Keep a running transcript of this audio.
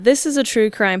This is a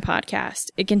true crime podcast.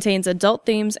 It contains adult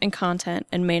themes and content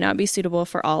and may not be suitable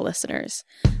for all listeners.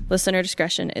 Listener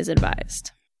discretion is advised.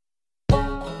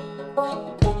 And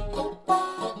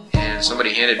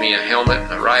somebody handed me a helmet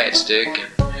and a riot stick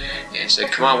and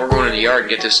said, "Come on, we're going in the yard and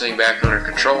get this thing back under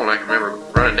control." And I can remember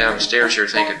running down the stairs here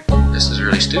thinking, this is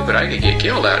really stupid. I could get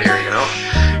killed out here, you know.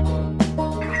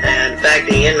 And in fact,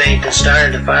 the inmate that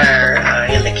started the fire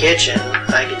in the kitchen,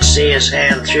 I could see his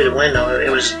hand through the window. It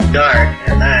was dark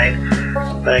at night,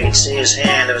 but I could see his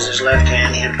hand. It was his left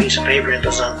hand. He had a piece of paper and it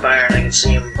was on fire, and I could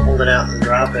see him hold it out and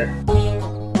drop it.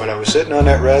 When I was sitting on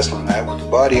that wrestling mat with the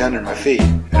body under my feet,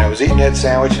 and I was eating that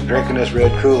sandwich and drinking this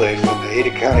red Kool-Aid when the Ada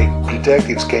County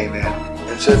detectives came in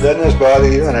and said, "Doesn't this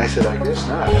bother you?" And I said, "I guess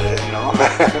not, you know,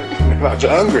 I was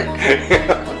hungry."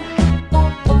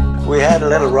 We had a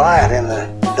little riot in the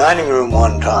dining room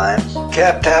one time.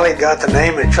 Cap Tally got the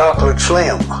name of Chocolate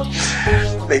Slim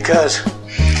because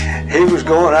he was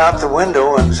going out the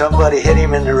window and somebody hit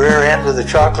him in the rear end of the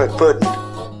chocolate pudding.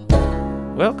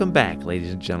 Welcome back,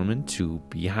 ladies and gentlemen, to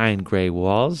Behind Gray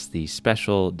Walls, the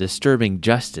special Disturbing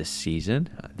Justice season.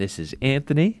 This is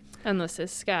Anthony. And this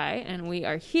is Sky, and we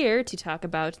are here to talk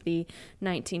about the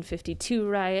 1952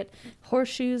 riot,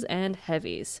 horseshoes and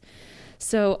heavies.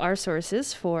 So our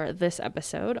sources for this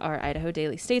episode are Idaho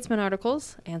Daily Statesman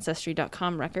articles,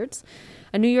 Ancestry.com records,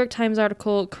 a New York Times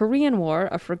article, Korean War,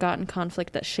 A Forgotten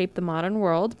Conflict That Shaped the Modern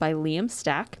World by Liam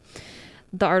Stack,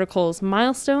 the articles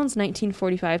Milestones,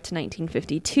 1945 to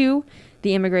 1952,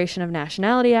 the Immigration of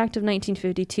Nationality Act of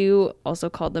 1952, also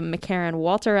called the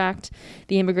McCarran-Walter Act,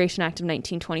 the Immigration Act of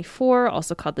 1924,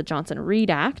 also called the Johnson-Reed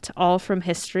Act, all from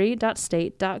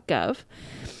history.state.gov,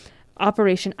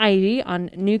 Operation Ivy on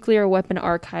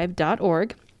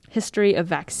nuclearweaponarchive.org,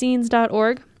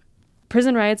 historyofvaccines.org,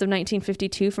 prison riots of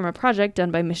 1952 from a project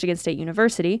done by Michigan State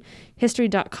University,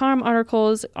 history.com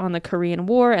articles on the Korean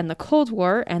War and the Cold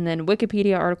War, and then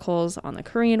Wikipedia articles on the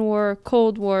Korean War,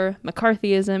 Cold War,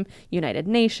 McCarthyism, United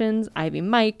Nations, Ivy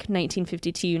Mike,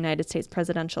 1952 United States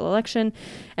presidential election,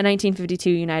 and 1952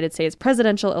 United States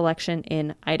presidential election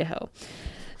in Idaho.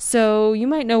 So you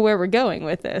might know where we're going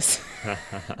with this.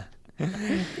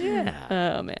 Yeah.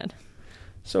 Oh, man.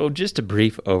 So just a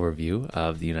brief overview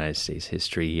of the United States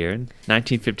history here.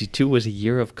 1952 was a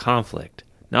year of conflict.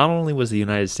 Not only was the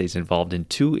United States involved in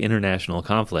two international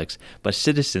conflicts, but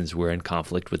citizens were in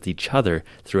conflict with each other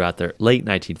throughout the late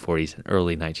 1940s and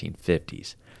early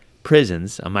 1950s.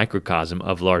 Prisons, a microcosm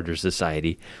of larger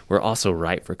society, were also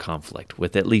ripe for conflict,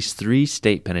 with at least 3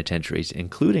 state penitentiaries,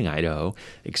 including Idaho,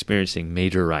 experiencing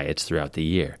major riots throughout the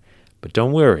year. But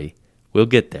don't worry, we'll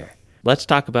get there. Let's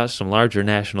talk about some larger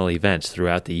national events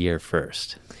throughout the year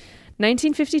first.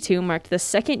 1952 marked the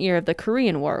second year of the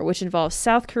Korean War, which involved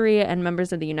South Korea and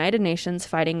members of the United Nations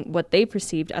fighting what they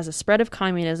perceived as a spread of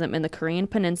communism in the Korean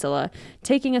peninsula,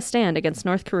 taking a stand against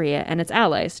North Korea and its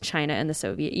allies, China and the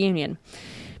Soviet Union.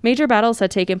 Major battles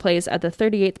had taken place at the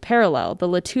 38th parallel, the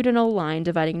latitudinal line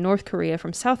dividing North Korea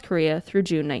from South Korea, through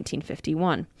June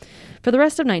 1951. For the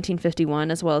rest of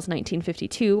 1951, as well as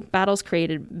 1952, battles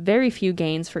created very few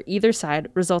gains for either side,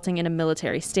 resulting in a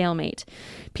military stalemate.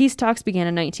 Peace talks began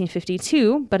in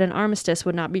 1952, but an armistice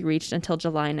would not be reached until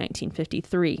July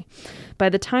 1953. By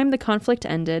the time the conflict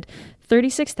ended,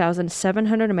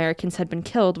 36,700 Americans had been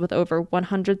killed with over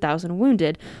 100,000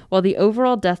 wounded, while the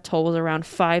overall death toll was around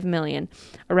 5 million.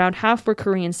 Around half were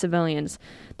Korean civilians.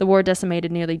 The war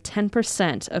decimated nearly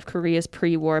 10% of Korea's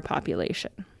pre-war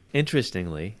population.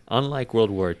 Interestingly, unlike World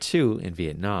War II in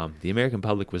Vietnam, the American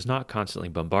public was not constantly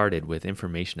bombarded with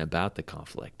information about the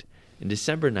conflict. In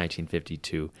December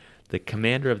 1952, the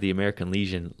commander of the American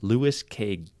Legion, Lewis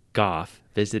K. Goff,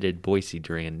 visited Boise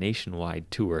during a nationwide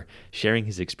tour, sharing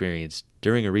his experience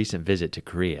during a recent visit to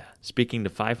Korea, speaking to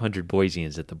 500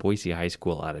 Boiseans at the Boise High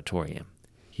School auditorium.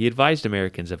 He advised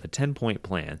Americans of a 10-point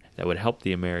plan that would help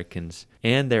the Americans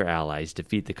and their allies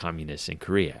defeat the communists in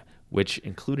Korea, which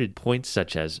included points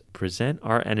such as present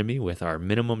our enemy with our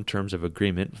minimum terms of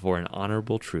agreement for an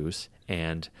honorable truce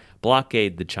and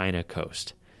blockade the China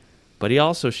coast. But he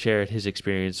also shared his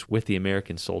experience with the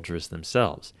American soldiers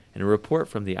themselves. In a report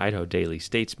from the Idaho Daily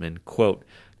Statesman, quote,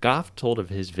 Goff told of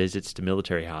his visits to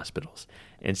military hospitals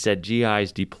and said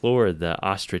GIs deplore the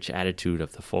ostrich attitude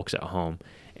of the folks at home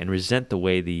and resent the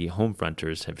way the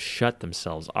homefronters have shut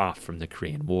themselves off from the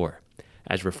Korean War,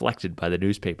 as reflected by the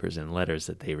newspapers and letters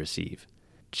that they receive.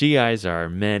 GIs are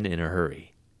men in a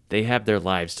hurry. They have their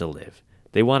lives to live.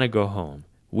 They want to go home.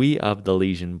 We of the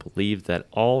Legion believe that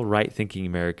all right-thinking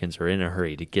Americans are in a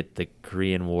hurry to get the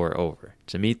Korean War over,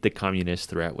 to meet the communist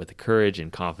threat with courage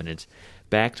and confidence,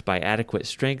 backed by adequate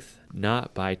strength,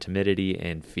 not by timidity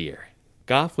and fear.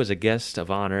 Goff was a guest of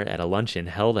honor at a luncheon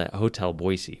held at Hotel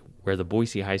Boise, where the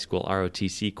Boise High School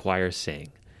ROTC choir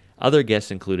sang. Other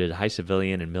guests included high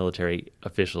civilian and military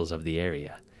officials of the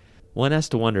area. One has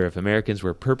to wonder if Americans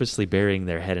were purposely burying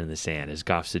their head in the sand, as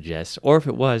Goff suggests, or if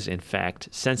it was, in fact,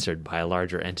 censored by a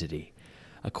larger entity.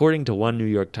 According to one New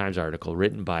York Times article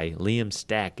written by Liam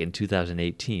Stack in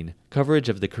 2018, coverage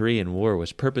of the Korean War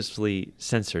was purposefully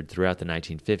censored throughout the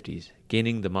 1950s,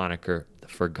 gaining the moniker the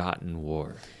Forgotten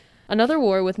War. Another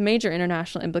war with major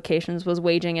international implications was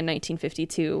waging in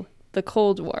 1952. The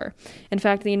Cold War. In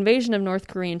fact, the invasion of North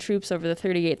Korean troops over the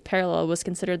 38th parallel was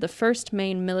considered the first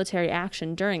main military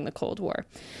action during the Cold War.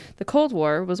 The Cold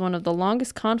War was one of the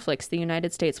longest conflicts the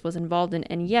United States was involved in,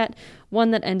 and yet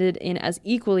one that ended in as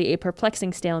equally a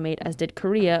perplexing stalemate as did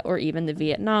Korea or even the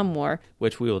Vietnam War,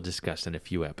 which we will discuss in a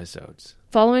few episodes.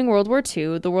 Following World War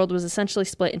II, the world was essentially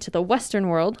split into the Western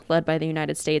world, led by the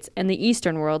United States, and the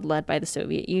Eastern world, led by the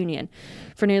Soviet Union.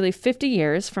 For nearly 50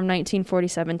 years, from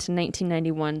 1947 to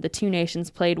 1991, the two nations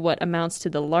played what amounts to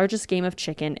the largest game of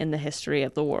chicken in the history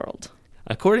of the world.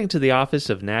 According to the Office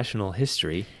of National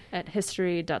History, at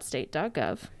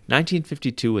history.state.gov,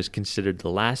 1952 was considered the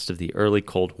last of the early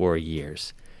Cold War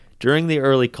years. During the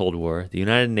early Cold War, the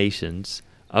United Nations,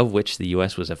 of which the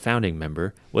U.S. was a founding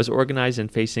member, was organized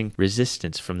and facing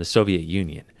resistance from the Soviet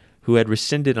Union, who had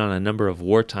rescinded on a number of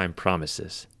wartime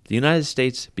promises. The United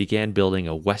States began building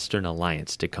a Western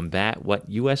alliance to combat what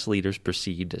U.S. leaders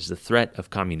perceived as the threat of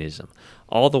communism,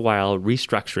 all the while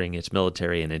restructuring its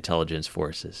military and intelligence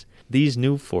forces. These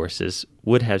new forces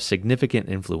would have significant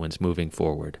influence moving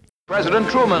forward. President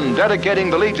Truman, dedicating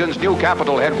the Legion's new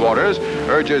capital headquarters,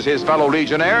 urges his fellow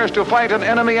Legionnaires to fight an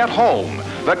enemy at home,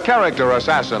 the character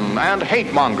assassin and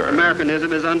hate monger.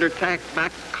 Americanism is under attack by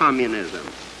communism,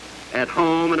 at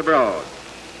home and abroad.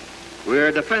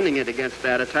 We're defending it against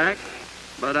that attack,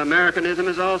 but Americanism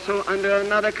is also under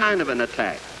another kind of an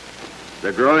attack.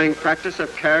 The growing practice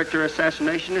of character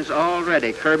assassination is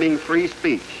already curbing free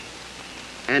speech,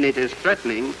 and it is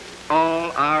threatening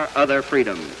all our other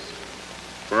freedoms.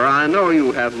 For I know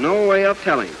you have no way of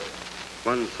telling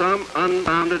when some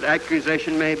unfounded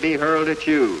accusation may be hurled at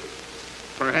you,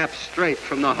 perhaps straight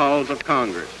from the halls of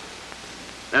Congress.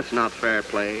 That's not fair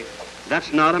play.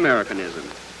 That's not Americanism.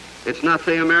 It's not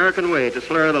the American way to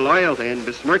slur the loyalty and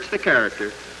besmirch the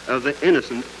character of the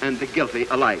innocent and the guilty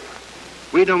alike.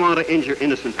 We don't want to injure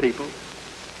innocent people,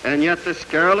 and yet the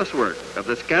scurrilous work of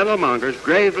the scandalmongers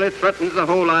gravely threatens the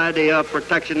whole idea of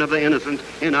protection of the innocent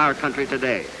in our country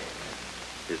today.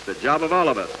 It's the job of all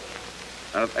of us,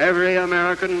 of every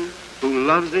American who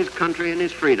loves his country and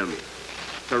his freedom,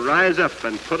 to rise up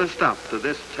and put a stop to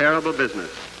this terrible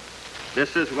business.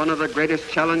 This is one of the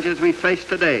greatest challenges we face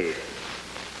today.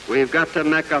 We've got to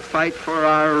make a fight for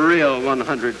our real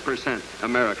 100%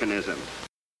 Americanism.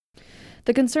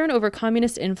 The concern over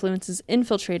communist influences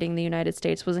infiltrating the United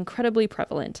States was incredibly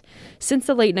prevalent. Since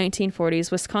the late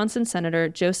 1940s, Wisconsin Senator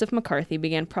Joseph McCarthy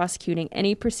began prosecuting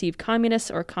any perceived communists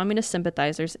or communist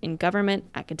sympathizers in government,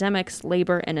 academics,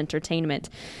 labor, and entertainment.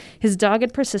 His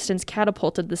dogged persistence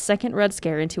catapulted the Second Red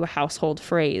Scare into a household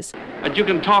phrase. That you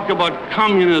can talk about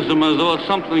communism as though it's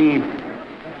something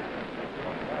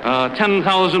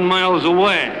 10,000 miles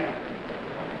away.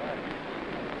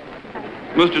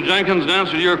 Mr. Jenkins, to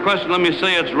answer your question, let me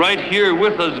say it's right here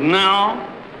with us now.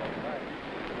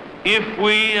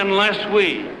 Unless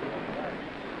we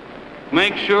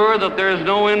make sure that there is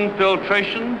no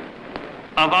infiltration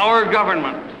of our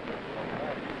government,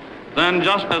 then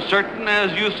just as certain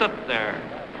as you sit there,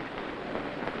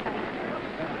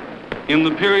 in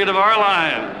the period of our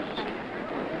lives,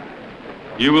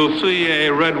 you will see a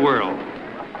red world.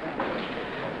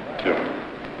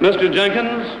 Mr.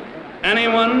 Jenkins,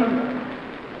 anyone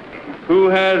who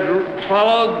has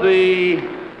followed the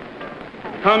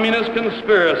communist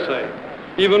conspiracy,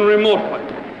 even remotely,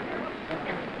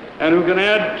 and who can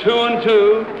add 2 and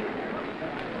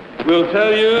 2, will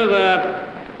tell you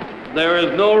that there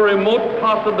is no remote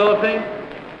possibility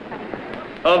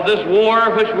of this war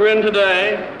which we're in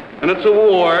today, and it's a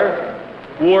war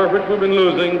which we've been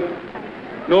losing,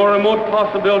 no remote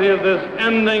possibility of this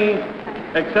ending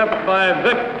except by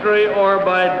victory or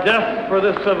by death for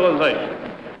this civilization.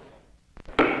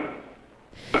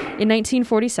 In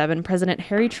 1947, President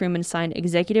Harry Truman signed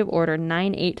Executive Order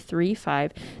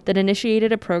 9835 that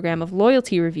initiated a program of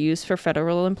loyalty reviews for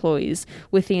federal employees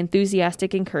with the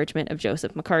enthusiastic encouragement of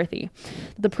Joseph McCarthy.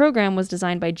 The program was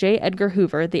designed by J. Edgar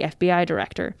Hoover, the FBI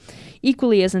director.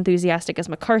 Equally as enthusiastic as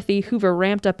McCarthy, Hoover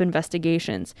ramped up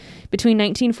investigations. Between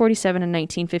 1947 and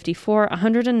 1954,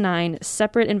 109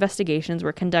 separate investigations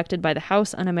were conducted by the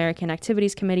House Un-American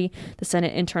Activities Committee, the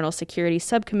Senate Internal Security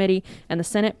Subcommittee, and the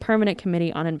Senate Permanent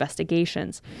Committee on Investigations.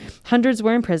 Hundreds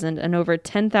were imprisoned, and over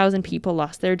 10,000 people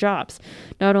lost their jobs,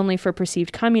 not only for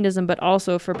perceived communism, but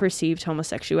also for perceived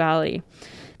homosexuality.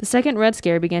 The Second Red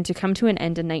Scare began to come to an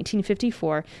end in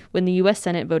 1954 when the U.S.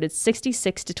 Senate voted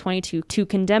 66-22 to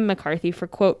condemn McCarthy for,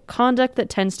 quote, conduct that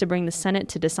tends to bring the Senate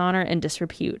to dishonor and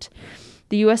disrepute.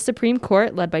 The U.S. Supreme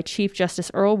Court, led by Chief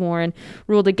Justice Earl Warren,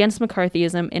 ruled against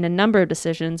McCarthyism in a number of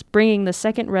decisions, bringing the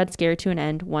Second Red Scare to an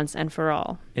end once and for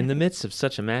all. In the midst of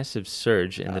such a massive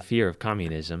surge in the fear of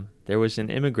communism, there was an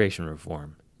immigration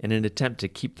reform in an attempt to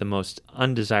keep the most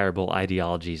undesirable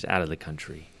ideologies out of the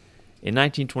country. In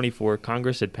 1924,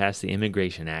 Congress had passed the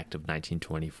Immigration Act of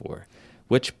 1924,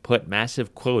 which put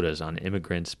massive quotas on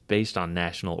immigrants based on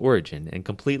national origin and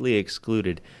completely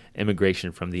excluded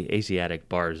immigration from the Asiatic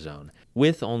bar zone,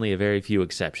 with only a very few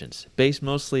exceptions, based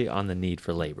mostly on the need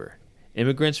for labor.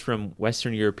 Immigrants from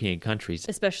Western European countries,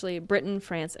 especially Britain,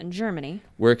 France, and Germany,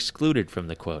 were excluded from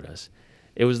the quotas.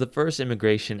 It was the first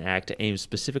immigration act aimed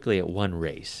specifically at one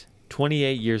race.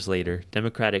 28 years later,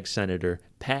 Democratic Senator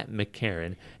Pat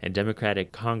McCarran and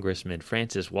Democratic Congressman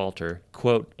Francis Walter,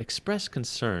 quote, expressed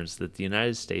concerns that the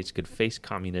United States could face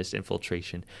communist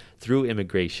infiltration through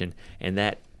immigration and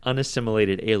that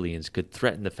unassimilated aliens could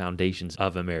threaten the foundations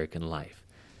of American life.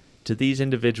 To these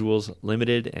individuals,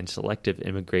 limited and selective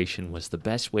immigration was the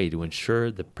best way to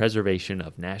ensure the preservation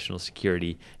of national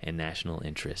security and national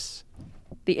interests.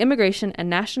 The Immigration and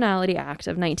Nationality Act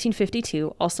of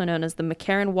 1952, also known as the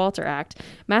McCarran-Walter Act,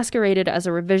 masqueraded as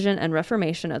a revision and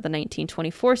reformation of the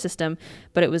 1924 system,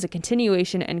 but it was a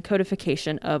continuation and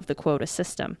codification of the quota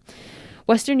system.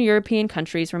 Western European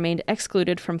countries remained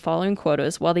excluded from following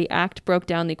quotas, while the act broke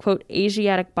down the, quote,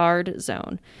 Asiatic barred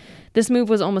zone. This move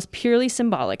was almost purely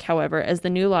symbolic, however, as the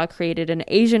new law created an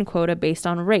Asian quota based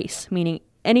on race, meaning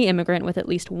any immigrant with at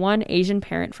least one Asian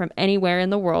parent from anywhere in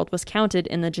the world was counted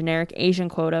in the generic Asian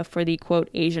quota for the,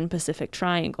 quote, Asian Pacific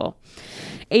Triangle.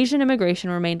 Asian immigration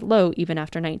remained low even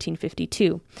after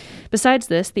 1952. Besides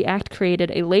this, the act created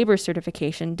a labor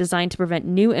certification designed to prevent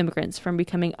new immigrants from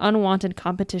becoming unwanted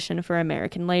competition for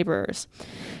American laborers.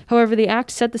 However, the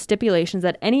act set the stipulations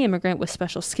that any immigrant with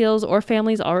special skills or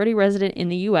families already resident in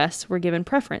the U.S. were given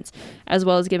preference, as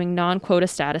well as giving non-quota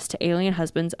status to alien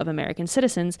husbands of American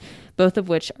citizens, both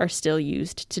of which are still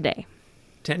used today.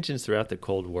 Tensions throughout the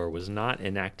Cold War was not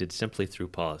enacted simply through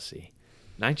policy.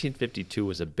 1952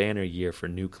 was a banner year for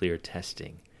nuclear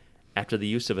testing. After the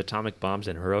use of atomic bombs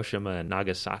in Hiroshima and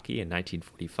Nagasaki in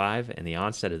 1945 and the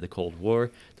onset of the Cold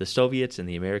War, the Soviets and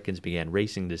the Americans began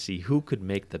racing to see who could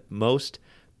make the most,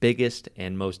 biggest,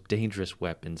 and most dangerous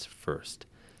weapons first.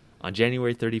 On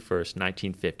January 31st,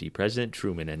 1950, President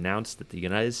Truman announced that the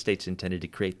United States intended to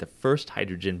create the first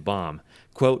hydrogen bomb.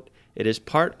 Quote, "It is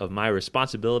part of my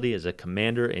responsibility as a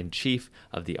commander-in-chief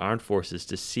of the armed forces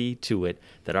to see to it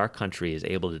that our country is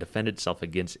able to defend itself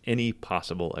against any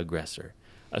possible aggressor.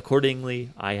 Accordingly,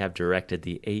 I have directed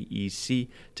the AEC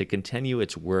to continue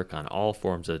its work on all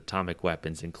forms of atomic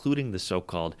weapons, including the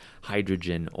so-called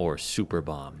hydrogen or super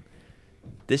bomb."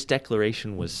 This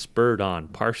declaration was spurred on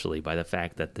partially by the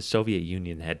fact that the Soviet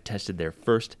Union had tested their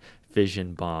first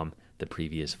fission bomb the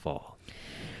previous fall.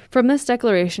 From this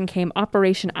declaration came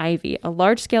Operation Ivy, a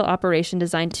large-scale operation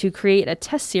designed to create a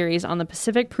test series on the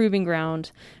Pacific Proving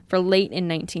Ground for late in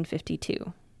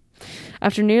 1952.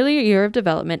 After nearly a year of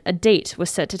development, a date was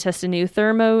set to test a new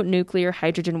thermonuclear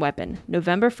hydrogen weapon,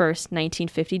 November 1st,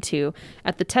 1952,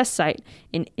 at the test site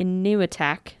in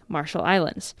Enewetak, Marshall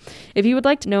Islands. If you would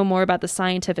like to know more about the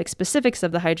scientific specifics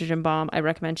of the hydrogen bomb, I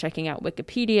recommend checking out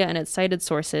Wikipedia and its cited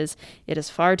sources. It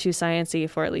is far too sciencey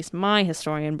for at least my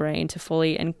historian brain to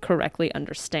fully and correctly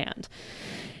understand.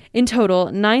 In total,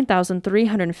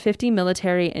 9,350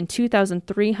 military and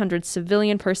 2,300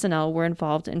 civilian personnel were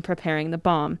involved in preparing the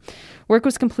bomb. Work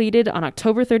was completed on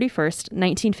October 31st,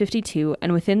 1952,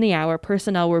 and within the hour,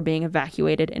 personnel were being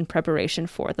evacuated in preparation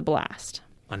for the blast.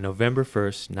 On November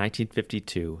 1st,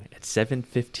 1952, at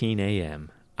 7:15 a.m.,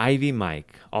 Ivy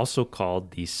Mike, also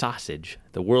called the Sausage,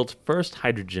 the world's first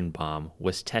hydrogen bomb,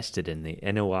 was tested in the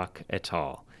Enewetak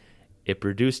Atoll. It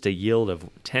produced a yield of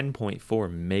 10.4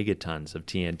 megatons of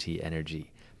TNT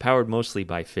energy, powered mostly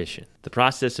by fission. The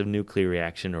process of nuclear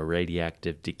reaction or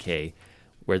radioactive decay,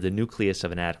 where the nucleus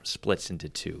of an atom splits into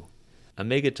two. A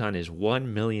megaton is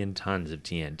 1 million tons of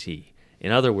TNT.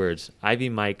 In other words, Ivy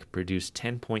Mike produced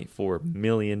 10.4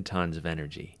 million tons of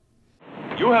energy.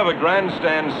 You have a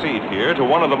grandstand seat here to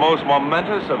one of the most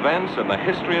momentous events in the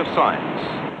history of science.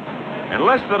 In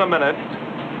less than a minute,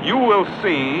 you will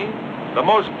see the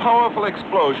most powerful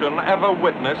explosion ever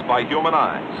witnessed by human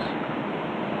eyes.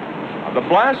 The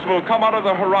blast will come out of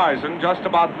the horizon just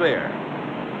about there.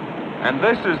 And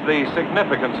this is the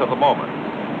significance of the moment.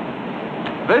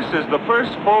 This is the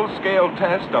first full-scale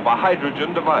test of a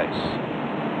hydrogen device.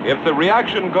 If the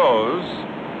reaction goes,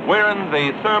 we're in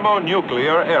the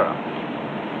thermonuclear era.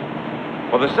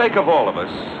 For the sake of all of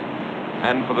us,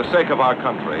 and for the sake of our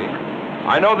country,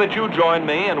 I know that you join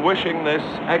me in wishing this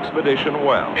expedition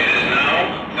well. It is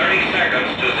now 30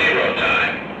 seconds to zero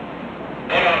time.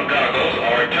 Put on goggles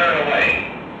or turn away.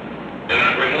 Do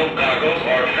not remove goggles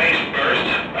or face burst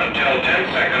until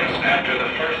 10 seconds after the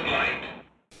first light.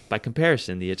 By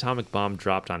comparison, the atomic bomb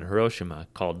dropped on Hiroshima,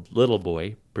 called Little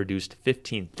Boy, produced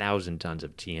 15,000 tons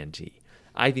of TNT.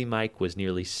 Ivy Mike was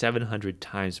nearly 700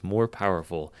 times more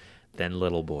powerful than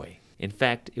Little Boy. In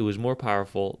fact, it was more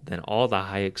powerful than all the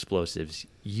high explosives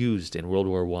used in World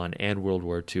War I and World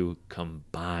War II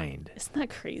combined. Isn't that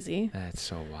crazy? That's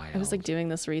so wild. I was doing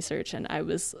this research and I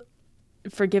was,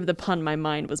 forgive the pun, my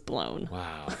mind was blown.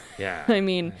 Wow. Yeah. I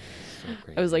mean,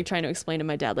 so I was trying to explain to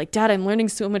my dad, Dad, I'm learning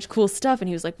so much cool stuff. And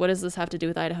he was like, what does this have to do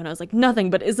with Idaho? And I was like, nothing,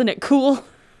 but isn't it cool?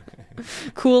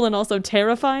 Cool and also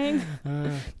terrifying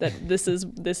that this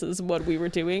is what we were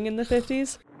doing in the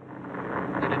 50s.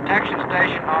 The detection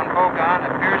station on Bogon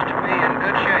appears to be in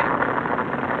good shape.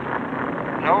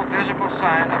 No visible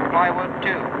sign of plywood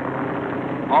tube.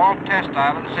 All test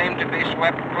islands seem to be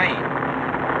swept clean.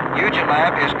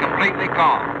 Ujilab is completely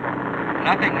gone.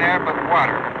 Nothing there but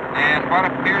water and what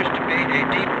appears to be a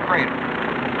deep crater.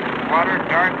 Water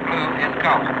dark blue in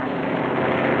color.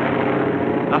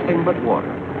 Nothing but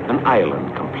water. An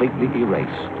island completely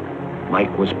erased.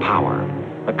 Mike was power,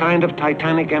 a kind of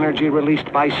titanic energy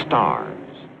released by stars.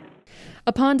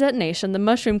 Upon detonation, the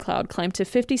mushroom cloud climbed to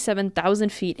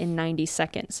 57,000 feet in 90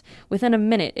 seconds. Within a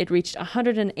minute, it reached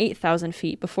 108,000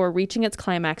 feet before reaching its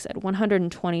climax at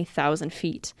 120,000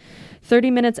 feet.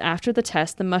 30 minutes after the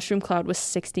test, the mushroom cloud was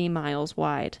 60 miles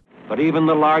wide. But even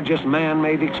the largest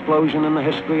man-made explosion in the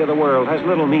history of the world has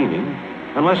little meaning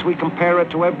unless we compare it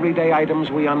to everyday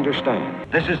items we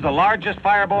understand. This is the largest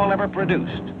fireball ever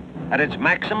produced. At its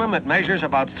maximum, it measures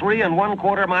about 3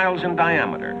 1/4 miles in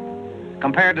diameter.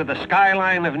 Compared to the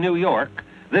skyline of New York,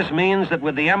 this means that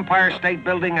with the Empire State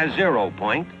Building as 0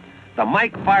 point, the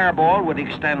Mike fireball would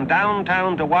extend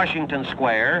downtown to Washington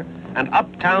Square and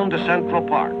uptown to Central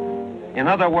Park. In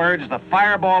other words, the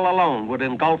fireball alone would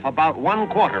engulf about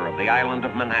 1/4 of the island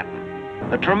of Manhattan.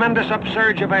 The tremendous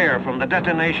upsurge of air from the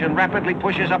detonation rapidly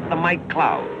pushes up the Mike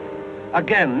cloud.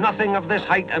 Again, nothing of this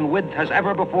height and width has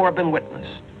ever before been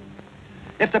witnessed.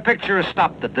 If the picture is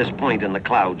stopped at this point in the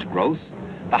cloud's growth,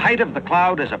 the height of the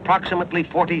cloud is approximately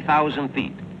 40,000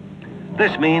 feet.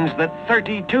 This means that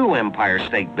 32 Empire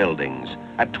State Buildings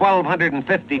at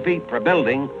 1,250 feet per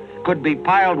building could be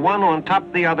piled one on top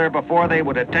of the other before they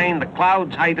would attain the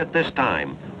cloud's height at this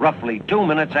time, roughly 2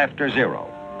 minutes after zero.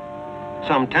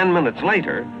 Some 10 minutes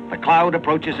later, the cloud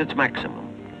approaches its maximum.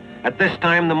 At this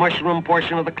time, the mushroom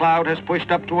portion of the cloud has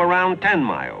pushed up to around 10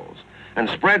 miles and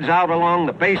spreads out along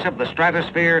the base of the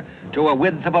stratosphere to a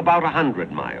width of about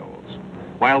 100 miles,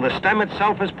 while the stem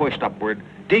itself is pushed upward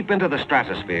deep into the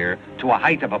stratosphere to a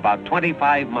height of about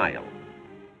 25 miles.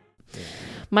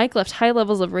 Mike left high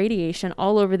levels of radiation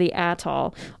all over the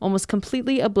atoll, almost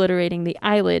completely obliterating the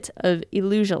islet of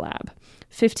Illujalab.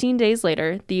 15 days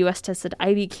later, the U.S. tested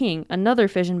Ivy King, another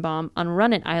fission bomb, on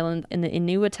Runit Island in the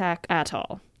Inuiatak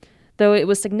Atoll. Though it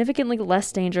was significantly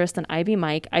less dangerous than Ivy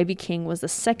Mike, Ivy King was the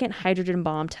second hydrogen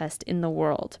bomb test in the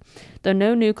world. Though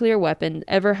no nuclear weapon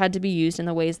ever had to be used in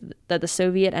the ways that the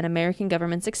Soviet and American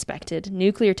governments expected,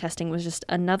 nuclear testing was just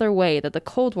another way that the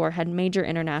Cold War had major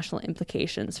international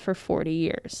implications for 40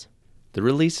 years. The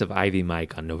release of Ivy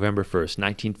Mike on November 1st,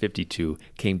 1952,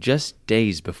 came just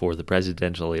days before the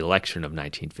presidential election of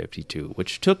 1952,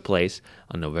 which took place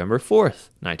on November 4th,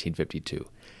 1952.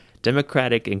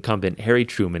 Democratic incumbent Harry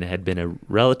Truman had been a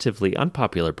relatively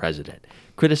unpopular president,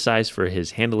 criticized for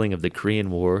his handling of the Korean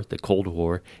War, the Cold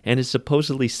War, and his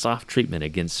supposedly soft treatment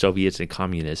against Soviets and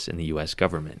communists in the U.S.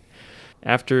 government.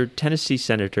 After Tennessee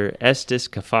Senator Estes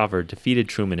Kefauver defeated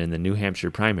Truman in the New Hampshire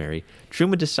primary,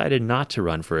 Truman decided not to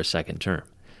run for a second term.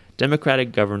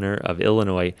 Democratic Governor of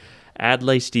Illinois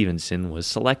Adlai Stevenson was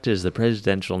selected as the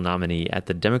presidential nominee at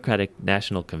the Democratic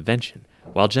National Convention,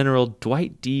 while General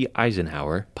Dwight D.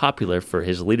 Eisenhower, popular for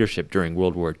his leadership during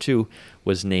World War II,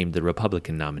 was named the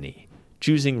Republican nominee,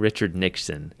 choosing Richard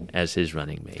Nixon as his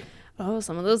running mate. Oh,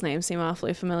 some of those names seem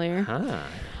awfully familiar. Ah.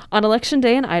 On Election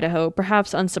Day in Idaho,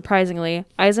 perhaps unsurprisingly,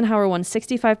 Eisenhower won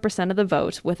 65% of the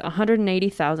vote with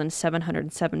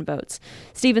 180,707 votes.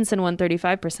 Stevenson won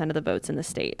 35% of the votes in the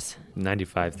state.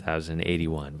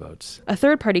 95,081 votes. A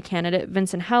third-party candidate,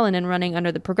 Vincent Hallinan, running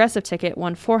under the Progressive ticket,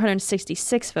 won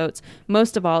 466 votes,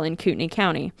 most of all in Kootenai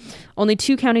County. Only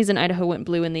 2 counties in Idaho went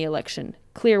blue in the election: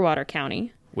 Clearwater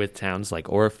County, with towns like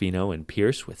Orofino and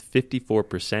Pierce with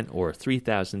 54% or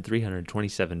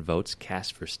 3,327 votes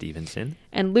cast for Stevenson,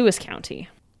 and Lewis County.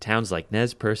 Towns like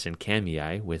Nez Perce and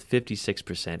Camiai with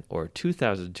 56% or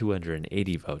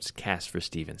 2,280 votes cast for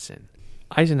Stevenson.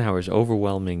 Eisenhower's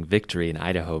overwhelming victory in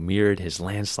Idaho mirrored his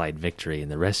landslide victory in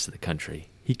the rest of the country.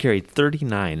 He carried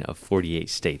 39 of 48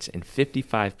 states and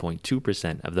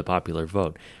 55.2% of the popular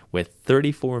vote with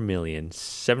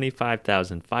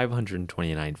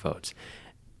 34,075,529 votes.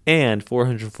 And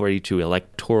 442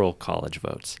 electoral college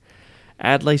votes.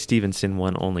 Adlai Stevenson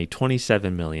won only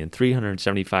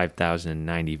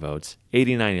 27,375,090 votes,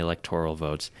 89 electoral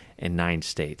votes, and 9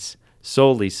 states,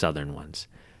 solely southern ones.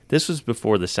 This was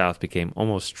before the South became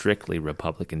almost strictly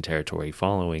Republican territory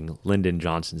following Lyndon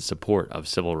Johnson's support of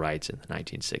civil rights in the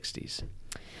 1960s.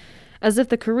 As if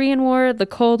the Korean War, the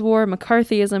Cold War,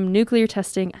 McCarthyism, nuclear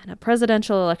testing, and a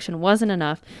presidential election wasn't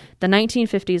enough, the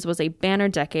 1950s was a banner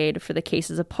decade for the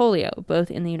cases of polio, both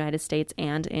in the United States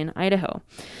and in Idaho.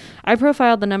 I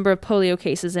profiled the number of polio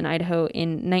cases in Idaho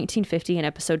in 1950 in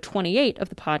episode 28 of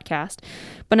the podcast,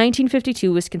 but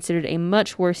 1952 was considered a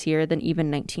much worse year than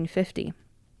even 1950.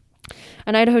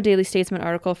 An Idaho Daily Statesman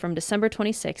article from December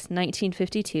 26,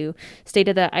 1952,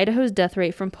 stated that Idaho's death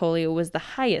rate from polio was the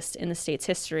highest in the state's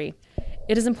history.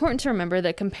 It is important to remember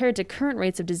that compared to current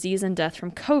rates of disease and death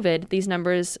from COVID, these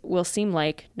numbers will seem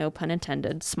like, no pun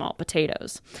intended, small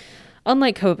potatoes.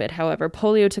 Unlike COVID, however,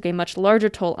 polio took a much larger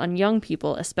toll on young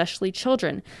people, especially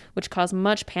children, which caused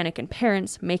much panic in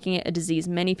parents, making it a disease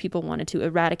many people wanted to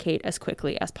eradicate as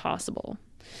quickly as possible.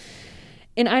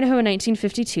 In Idaho in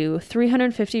 1952,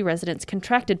 350 residents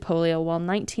contracted polio while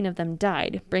 19 of them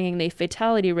died, bringing the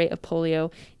fatality rate of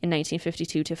polio in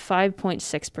 1952 to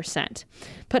 5.6%.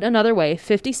 Put another way,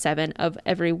 57 of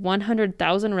every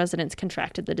 100,000 residents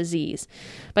contracted the disease.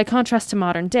 By contrast to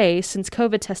modern day, since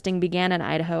COVID testing began in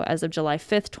Idaho as of July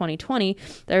 5, 2020,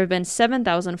 there have been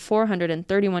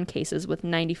 7,431 cases with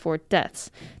 94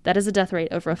 deaths. That is a death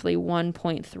rate of roughly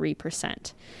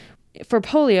 1.3%. For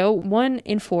polio, 1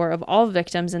 in 4 of all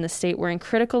victims in the state were in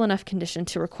critical enough condition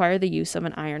to require the use of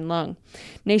an iron lung.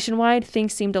 Nationwide,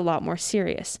 things seemed a lot more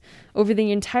serious. Over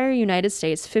the entire United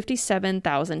States,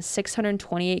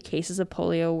 57,628 cases of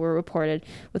polio were reported,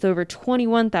 with over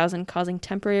 21,000 causing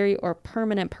temporary or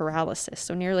permanent paralysis,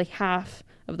 so nearly half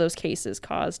of those cases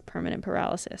caused permanent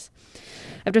paralysis.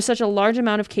 After such a large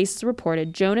amount of cases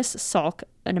reported, Jonas Salk,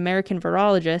 an American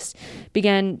virologist,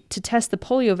 began to test the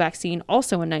polio vaccine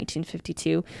also in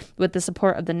 1952 with the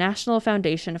support of the National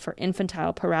Foundation for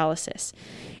Infantile Paralysis.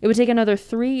 It would take another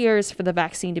 3 years for the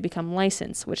vaccine to become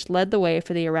licensed, which led the way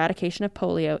for the eradication of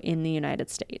polio in the United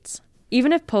States.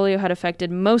 Even if polio had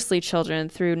affected mostly children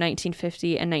through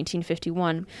 1950 and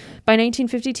 1951, by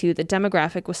 1952 the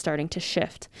demographic was starting to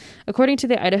shift. According to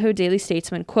the Idaho Daily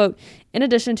Statesman, quote, in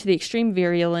addition to the extreme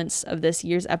virulence of this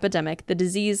year's epidemic, the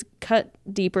disease cut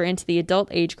deeper into the adult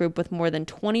age group with more than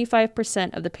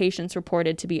 25% of the patients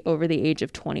reported to be over the age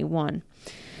of 21.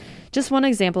 Just one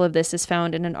example of this is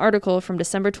found in an article from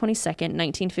December 22,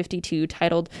 1952,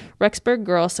 titled Rexburg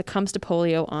Girl Succumbs to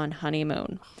Polio on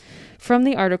Honeymoon. From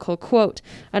the article, quote,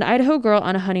 an Idaho girl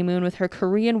on a honeymoon with her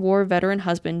Korean War veteran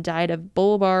husband died of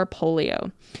bulbar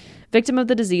polio. Victim of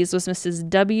the disease was Mrs.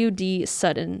 W.D.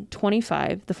 Sutton,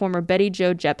 25, the former Betty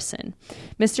Jo Jepson.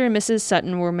 Mr. and Mrs.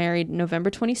 Sutton were married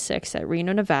November 26 at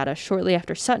Reno, Nevada, shortly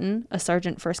after Sutton, a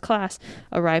sergeant first class,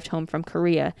 arrived home from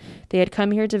Korea. They had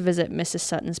come here to visit Mrs.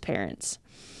 Sutton's parents.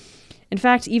 In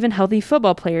fact, even healthy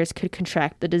football players could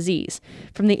contract the disease.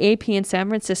 From the AP in San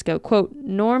Francisco, quote,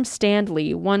 Norm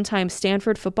Standley, one-time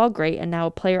Stanford football great and now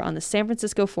a player on the San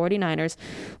Francisco 49ers,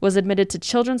 was admitted to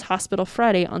Children's Hospital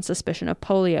Friday on suspicion of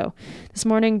polio. This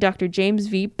morning, Dr. James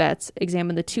V. Betts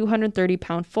examined the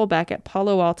 230-pound fullback at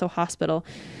Palo Alto Hospital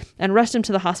and rushed him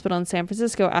to the hospital in San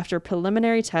Francisco after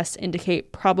preliminary tests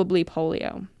indicate probably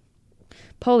polio.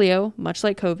 Polio, much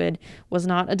like COVID, was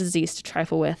not a disease to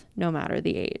trifle with, no matter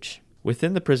the age.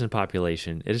 Within the prison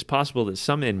population, it is possible that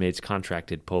some inmates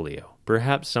contracted polio.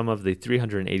 perhaps some of the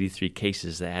 383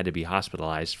 cases that had to be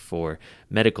hospitalized for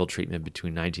medical treatment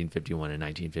between 1951 and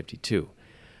 1952.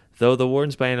 Though the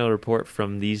Warden's Biennial Report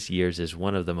from these years is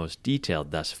one of the most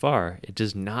detailed thus far, it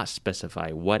does not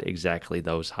specify what exactly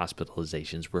those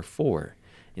hospitalizations were for.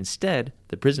 Instead,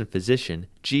 the prison physician,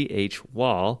 G.H.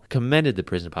 Wall, commended the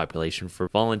prison population for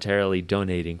voluntarily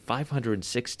donating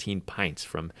 516 pints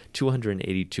from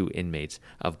 282 inmates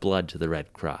of blood to the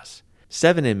Red Cross.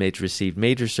 7 inmates received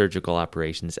major surgical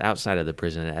operations outside of the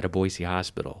prison at a Boise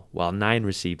hospital, while 9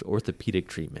 received orthopedic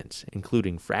treatments,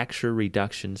 including fracture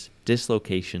reductions,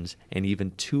 dislocations, and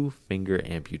even 2 finger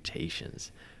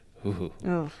amputations. Ooh,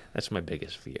 that's my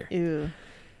biggest fear. Ew.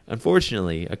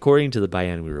 Unfortunately, according to the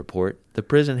Biennial Report, the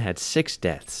prison had 6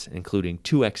 deaths, including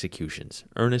 2 executions,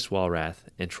 Ernest Walrath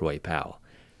and Troy Powell,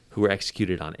 who were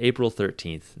executed on April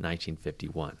 13,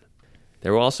 1951.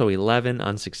 There were also 11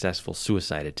 unsuccessful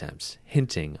suicide attempts,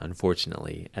 hinting,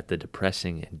 unfortunately, at the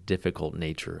depressing and difficult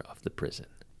nature of the prison.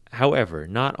 However,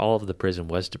 not all of the prison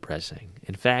was depressing.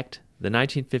 In fact, the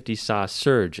 1950s saw a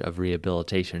surge of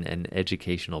rehabilitation and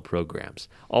educational programs,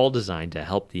 all designed to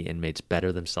help the inmates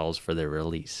better themselves for their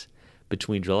release.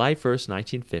 Between July 1,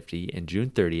 1950 and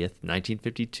June 30,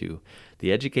 1952,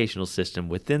 the educational system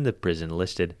within the prison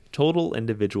listed total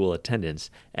individual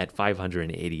attendance at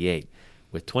 588,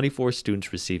 with 24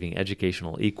 students receiving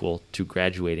educational equal to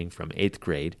graduating from 8th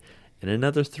grade, and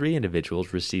another 3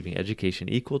 individuals receiving education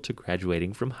equal to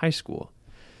graduating from high school.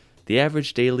 The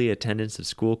average daily attendance of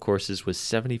school courses was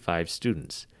 75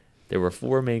 students. There were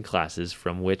 4 main classes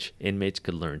from which inmates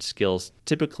could learn skills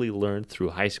typically learned through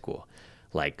high school,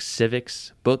 like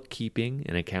civics, bookkeeping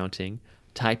and accounting,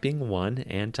 typing 1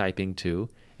 and typing 2,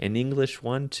 and English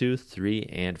 1, 2, 3,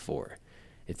 and 4.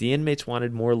 If the inmates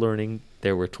wanted more learning,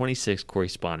 there were 26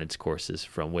 correspondence courses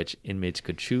from which inmates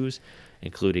could choose,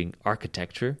 including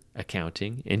architecture,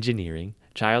 accounting, engineering,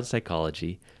 child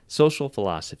psychology, social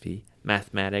philosophy,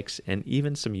 mathematics, and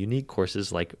even some unique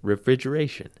courses like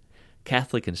refrigeration,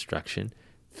 Catholic instruction,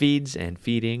 feeds and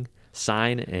feeding,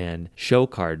 sign and show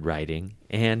card writing,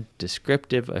 and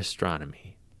descriptive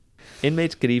astronomy.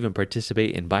 Inmates could even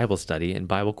participate in Bible study and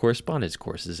Bible correspondence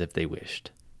courses if they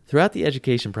wished. Throughout the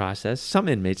education process, some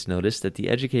inmates noticed that the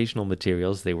educational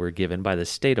materials they were given by the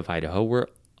state of Idaho were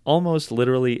almost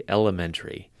literally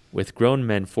elementary, with grown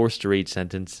men forced to read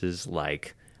sentences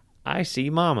like, "I see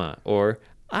Mama," or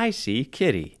 "I see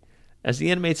Kitty." As the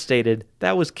inmates stated,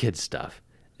 that was kid stuff.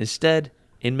 Instead,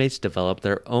 inmates developed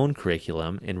their own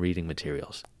curriculum and reading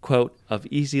materials, quote, of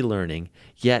easy learning,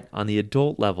 yet on the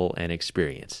adult level and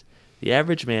experience. The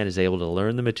average man is able to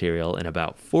learn the material in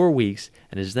about 4 weeks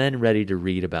and is then ready to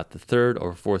read about the 3rd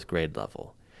or 4th grade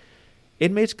level.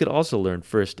 Inmates could also learn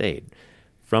first aid,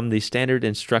 from the standard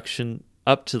instruction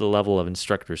up to the level of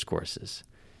instructor's courses.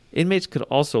 Inmates could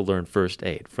also learn first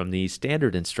aid, from the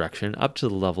standard instruction up to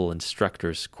the level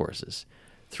instructor's courses.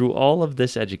 Through all of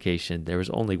this education, there was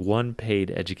only one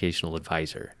paid educational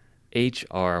advisor,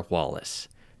 H.R. Wallace.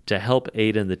 To help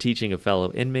aid in the teaching of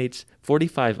fellow inmates,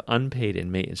 45 unpaid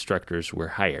inmate instructors were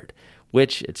hired,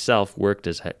 which itself worked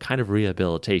as a kind of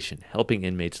rehabilitation, helping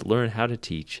inmates learn how to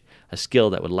teach, a skill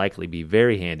that would likely be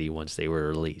very handy once they were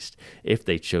released, if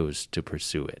they chose to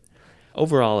pursue it.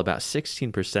 Overall, about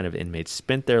 16% of inmates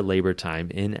spent their labor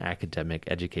time in academic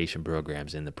education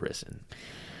programs in the prison.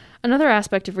 Another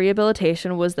aspect of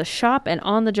rehabilitation was the shop and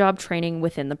on-the-job training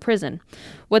within the prison.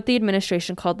 What the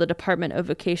administration called the Department of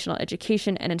Vocational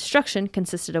Education and Instruction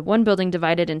consisted of one building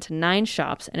divided into 9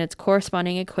 shops and its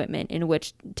corresponding equipment, in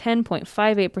which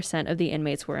 10.58% of the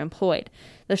inmates were employed.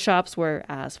 The shops were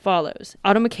as follows: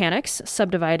 auto mechanics,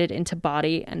 subdivided into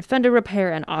body and fender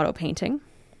repair and auto painting;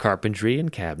 carpentry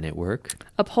and cabinet work;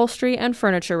 upholstery and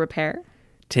furniture repair;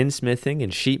 tinsmithing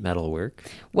and sheet metal work;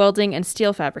 welding and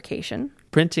steel fabrication;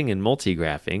 printing and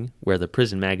multigraphing, where the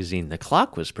prison magazine The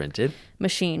Clock was printed;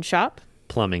 machine shop;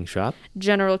 plumbing shop;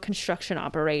 general construction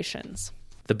operations.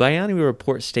 The biannual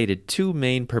report stated 2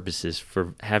 main purposes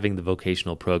for having the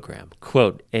vocational program.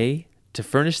 Quote, A, to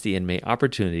furnish the inmate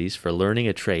opportunities for learning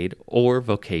a trade or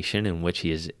vocation in which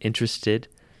he is interested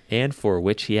and for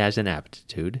which he has an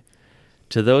aptitude.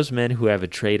 To those men who have a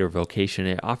trade or vocation,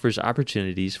 it offers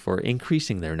opportunities for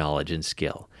increasing their knowledge and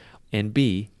skill. And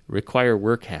B, require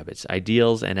work habits,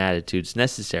 ideals, and attitudes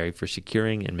necessary for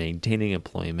securing and maintaining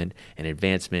employment and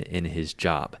advancement in his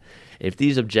job. If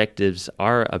these objectives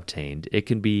are obtained, it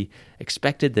can be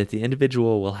expected that the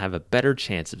individual will have a better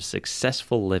chance of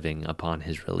successful living upon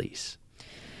his release.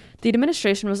 The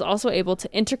administration was also able to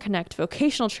interconnect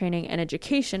vocational training and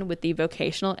education with the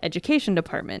Vocational Education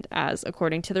Department, as,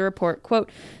 according to the report,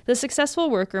 quote, the successful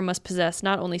worker must possess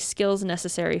not only skills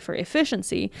necessary for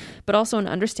efficiency, but also an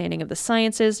understanding of the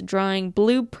sciences, drawing,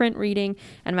 blueprint reading,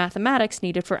 and mathematics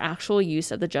needed for actual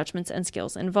use of the judgments and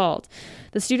skills involved.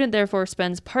 The student therefore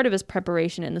spends part of his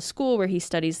preparation in the school where he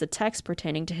studies the text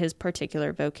pertaining to his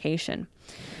particular vocation.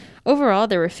 Overall,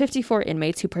 there were 54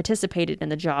 inmates who participated in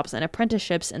the jobs and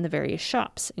apprenticeships in the various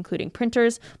shops, including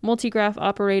printers, multigraph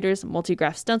operators,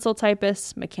 multigraph stencil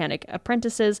typists, mechanic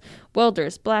apprentices,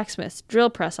 welders, blacksmiths,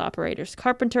 drill press operators,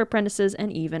 carpenter apprentices,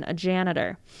 and even a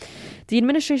janitor. The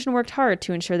administration worked hard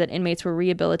to ensure that inmates were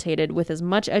rehabilitated with as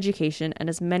much education and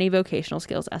as many vocational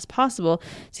skills as possible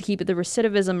to keep the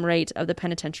recidivism rate of the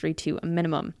penitentiary to a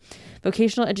minimum.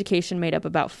 Vocational education made up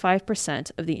about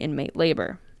 5% of the inmate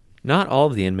labor. Not all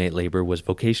of the inmate labor was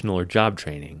vocational or job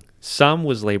training. Some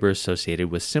was labor associated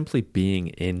with simply being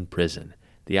in prison.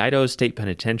 The Idaho State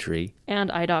Penitentiary, and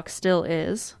IDOC still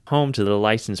is, home to the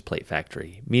license plate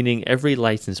factory, meaning every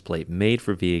license plate made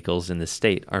for vehicles in the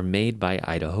state are made by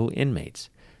Idaho inmates.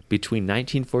 Between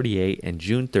 1948 and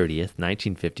June 30th,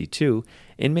 1952,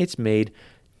 inmates made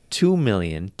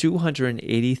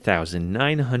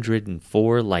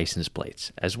 2,280,904 license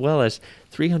plates, as well as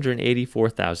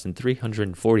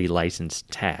 384,340 license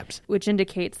tabs, which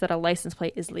indicates that a license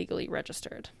plate is legally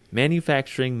registered.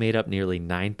 Manufacturing made up nearly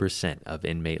 9% of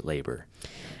inmate labor.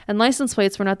 And license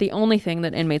plates were not the only thing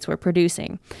that inmates were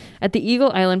producing. At the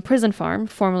Eagle Island Prison Farm,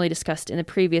 formerly discussed in the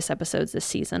previous episodes this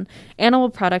season, animal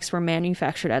products were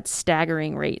manufactured at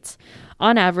staggering rates.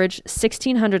 On average,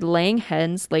 1,600 laying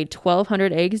hens laid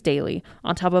 1,200 eggs daily,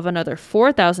 on top of another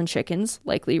 4,000 chickens,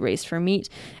 likely raised for meat,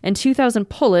 and 2,000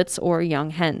 pullets, or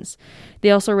young hens. They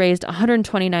also raised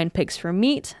 129 pigs for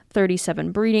meat,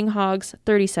 37 breeding hogs,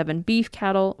 37 beef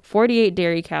cattle, 48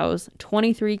 dairy cows,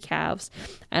 23 calves,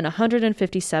 and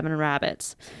 157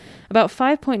 rabbits. About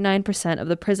 5.9% of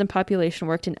the prison population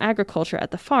worked in agriculture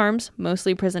at the farms,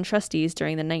 mostly prison trustees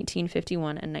during the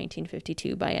 1951 and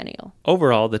 1952 biennial.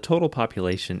 Overall, the total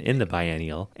population in the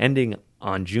biennial, ending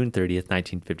on June 30th,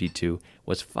 1952,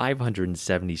 was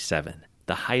 577,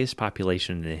 the highest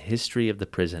population in the history of the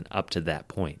prison up to that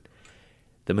point.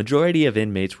 The majority of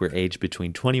inmates were aged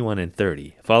between 21 and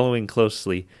 30, following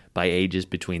closely by ages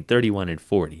between 31 and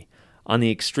 40. On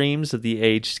the extremes of the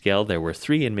age scale, there were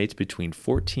 3 inmates between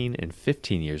 14 and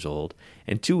 15 years old,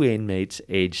 and 2 inmates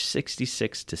aged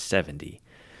 66 to 70.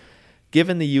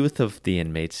 Given the youth of the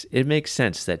inmates, it makes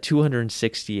sense that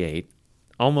 268,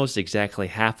 almost exactly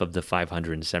half of the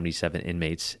 577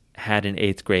 inmates, had an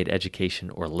 8th grade education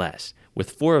or less,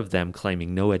 with 4 of them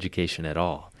claiming no education at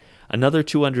all. Another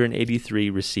 283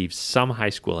 received some high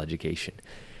school education,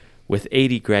 with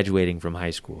 80 graduating from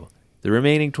high school. The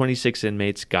remaining 26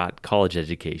 inmates got college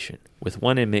education, with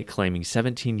 1 inmate claiming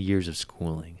 17 years of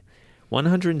schooling.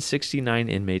 169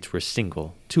 inmates were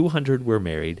single, 200 were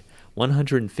married,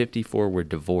 154 were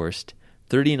divorced,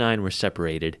 39 were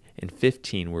separated, and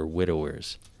 15 were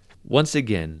widowers. Once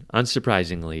again,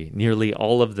 unsurprisingly, nearly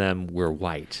all of them were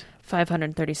white.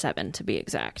 537 to be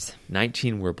exact.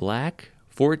 19 were black,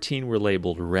 14 were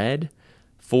labeled red,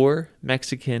 4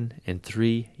 Mexican, and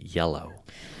 3 yellow.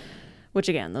 Which,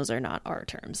 again, those are not our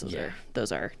terms.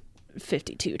 Those are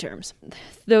 52 terms.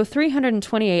 Though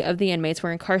 328 of the inmates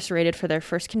were incarcerated for their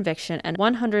first conviction and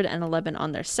 111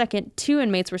 on their second, 2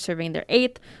 inmates were serving their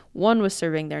 8th, 1 was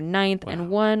serving their 9th, and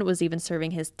 1 was even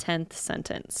serving his 10th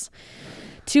sentence.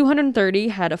 230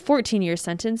 had a 14-year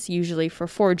sentence, usually for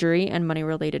forgery and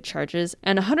money-related charges,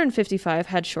 and 155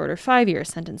 had shorter 5-year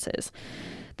sentences.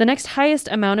 The next highest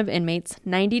amount of inmates,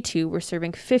 92, were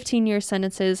serving 15-year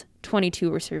sentences,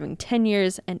 22 were serving 10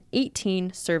 years, and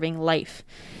 18 serving life.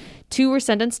 2 were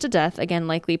sentenced to death, again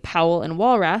likely Powell and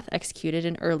Walrath, executed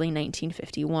in early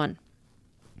 1951.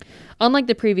 Unlike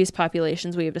the previous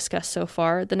populations we have discussed so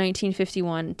far, the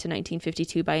 1951 to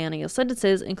 1952 biennial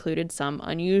sentences included some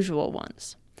unusual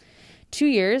ones. 2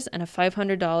 years and a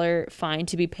 $500 fine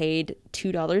to be paid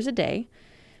 $2 a day,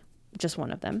 just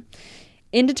one of them.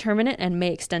 Indeterminate and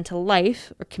may extend to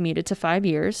life or commuted to 5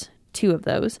 years, 2 of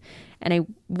those, and a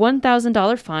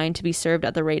 $1,000 fine to be served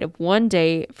at the rate of 1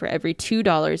 day for every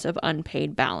 $2 of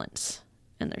unpaid balance.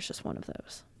 And there's just one of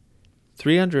those.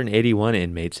 381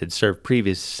 inmates had served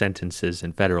previous sentences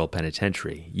in federal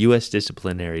penitentiary, U.S.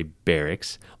 disciplinary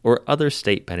barracks, or other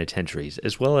state penitentiaries,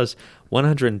 as well as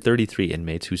 133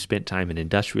 inmates who spent time in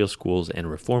industrial schools and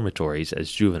reformatories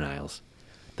as juveniles.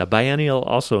 The biennial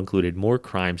also included more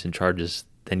crimes and charges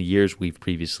than years we've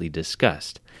previously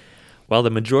discussed. While the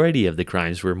majority of the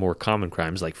crimes were more common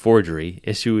crimes like forgery,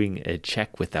 issuing a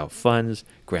check without funds,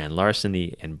 grand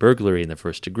larceny, and burglary in the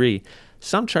first degree,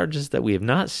 some charges that we have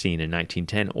not seen in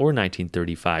 1910 or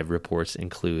 1935 reports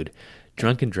include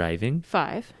drunken driving,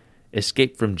 5,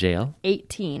 escape from jail,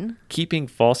 18, keeping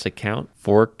false account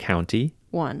for county,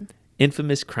 1,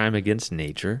 infamous crime against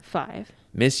nature, 5,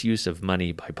 misuse of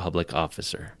money by public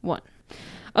officer, 1.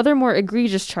 Other more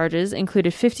egregious charges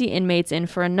included 50 inmates in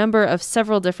for a number of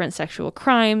several different sexual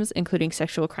crimes, including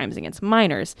sexual crimes against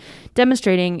minors,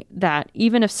 demonstrating that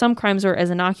even if some crimes were as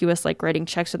innocuous like writing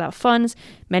checks without funds,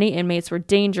 many inmates were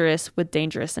dangerous with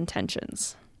dangerous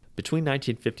intentions. Between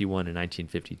 1951 and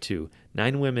 1952,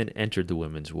 9 women entered the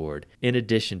women's ward, in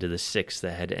addition to the 6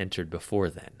 that had entered before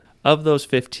then. Of those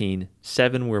 15,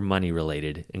 7 were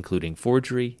money-related, including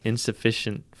forgery,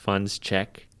 insufficient funds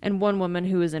check, and 1 woman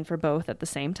who was in for both at the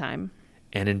same time,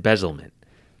 and embezzlement.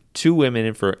 2 women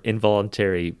in for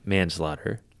involuntary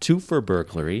manslaughter, 2 for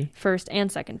burglary, first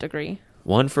and second degree,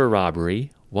 1 for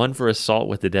robbery, 1 for assault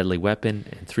with a deadly weapon,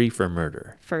 and 3 for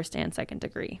murder. first and second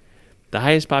degree. The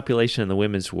highest population in the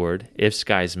women's ward, if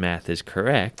Sky's math is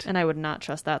correct, And I would not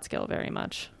trust that skill very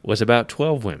much. was about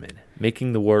 12 women,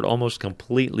 making the ward almost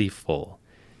completely full.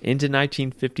 Into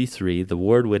 1953, the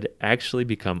ward would actually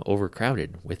become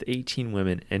overcrowded, with 18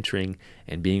 women entering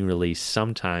and being released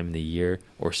sometime in the year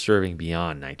or serving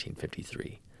beyond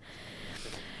 1953.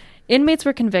 Inmates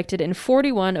were convicted in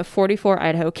 41 of 44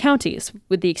 Idaho counties,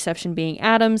 with the exception being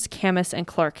Adams, Camas, and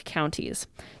Clark counties.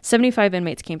 75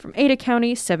 inmates came from Ada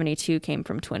County, 72 came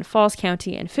from Twin Falls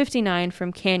County, and 59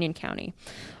 from Canyon County.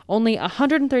 Only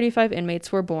 135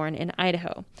 inmates were born in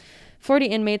Idaho. 40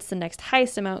 inmates, the next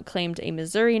highest amount, claimed a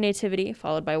Missouri nativity,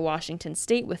 followed by Washington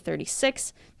State with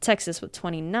 36, Texas with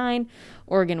 29,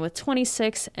 Oregon with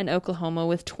 26, and Oklahoma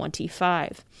with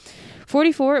 25.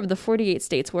 44 of the 48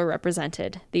 states were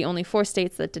represented. The only 4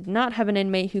 states that did not have an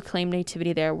inmate who claimed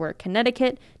nativity there were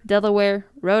Connecticut, Delaware,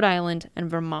 Rhode Island, and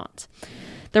Vermont.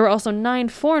 There were also 9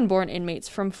 foreign-born inmates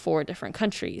from 4 different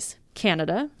countries: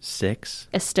 Canada, 6,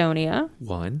 Estonia,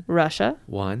 1, Russia,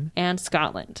 1, and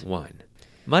Scotland. 1.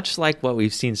 Much like what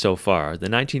we've seen so far, the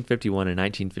 1951 and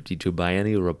 1952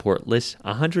 biennial report lists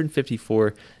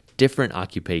 154 different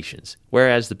occupations,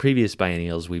 whereas the previous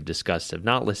biennials we've discussed have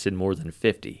not listed more than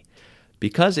 50.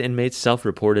 Because inmates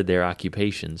self-reported their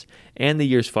occupations, and the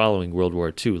years following World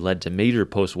War II led to major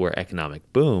post-war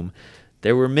economic boom,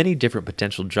 there were many different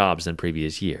potential jobs than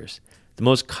previous years. The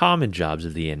most common jobs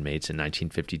of the inmates in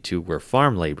 1952 were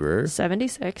farm laborer,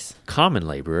 76, common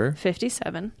laborer,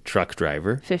 57, truck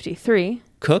driver, 53,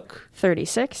 cook,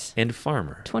 36, and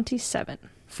farmer. 27.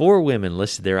 4 women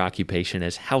listed their occupation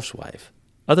as housewife.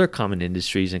 Other common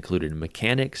industries included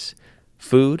mechanics,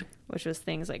 food, which was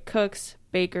things like cooks,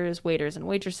 bakers, waiters and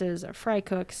waitresses, or fry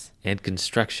cooks, and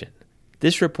construction.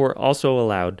 This report also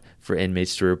allowed for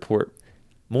inmates to report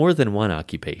more than one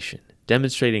occupation,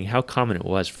 demonstrating how common it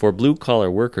was for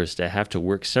blue-collar workers to have to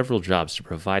work several jobs to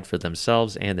provide for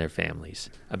themselves and their families.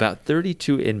 About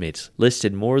 32 inmates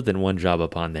listed more than one job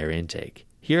upon their intake.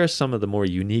 Here are some of the more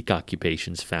unique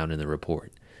occupations found in the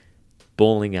report: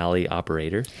 bowling alley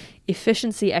operator,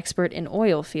 efficiency expert in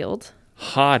oil field,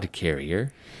 hod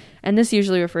carrier, and this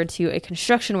usually referred to a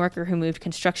construction worker who moved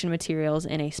construction materials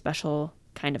in a special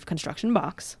kind of construction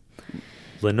box,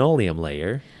 linoleum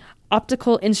layer,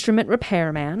 optical instrument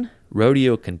repairman,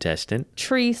 rodeo contestant,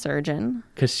 tree surgeon,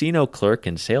 casino clerk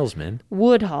and salesman,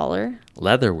 wood hauler,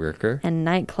 leather worker, and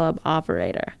nightclub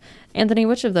operator. Anthony,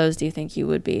 which of those do you think you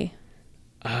would be?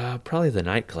 Probably the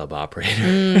nightclub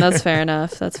operator. That's fair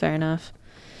enough. That's fair enough.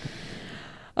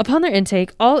 Upon their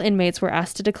intake, all inmates were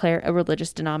asked to declare a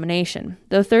religious denomination.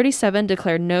 Though 37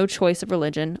 declared no choice of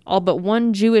religion, all but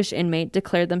 1 Jewish inmate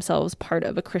declared themselves part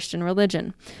of a Christian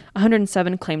religion.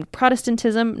 107 claimed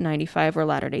Protestantism, 95 were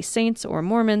Latter-day Saints or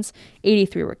Mormons,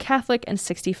 83 were Catholic, and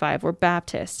 65 were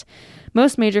Baptist.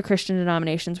 Most major Christian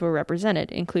denominations were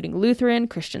represented, including Lutheran,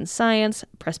 Christian Science,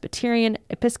 Presbyterian,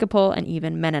 Episcopal, and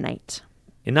even Mennonite.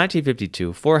 In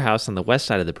 1952, Four House on the west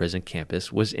side of the prison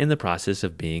campus was in the process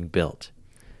of being built.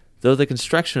 Though the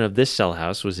construction of this cell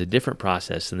house was a different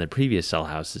process than the previous cell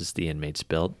houses the inmates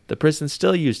built, the prison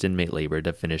still used inmate labor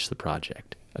to finish the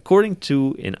project. According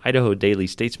to an Idaho Daily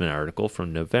Statesman article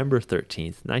from November 13,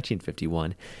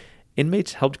 1951,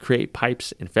 inmates helped create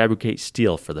pipes and fabricate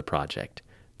steel for the project.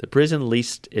 The prison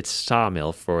leased its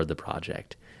sawmill for the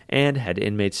project and had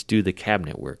inmates do the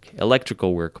cabinet work,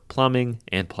 electrical work, plumbing,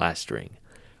 and plastering.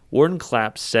 Warden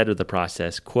Clapp said of the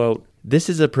process, quote, "This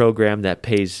is a program that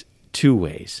pays 2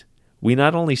 ways. We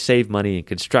not only save money in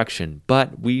construction,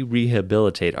 but we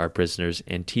rehabilitate our prisoners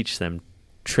and teach them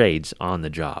trades on the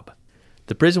job."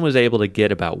 The prison was able to get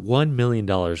about $1 million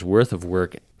worth of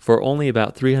work for only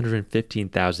about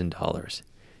 $315,000,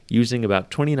 using about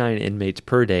 29 inmates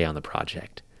per day on the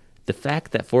project. The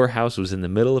fact that Fore House was in the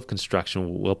middle of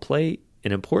construction will play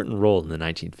an important role in the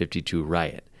 1952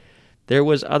 riot. There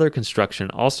was other construction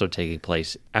also taking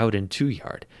place out in Two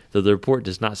Yard, though the report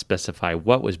does not specify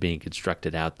what was being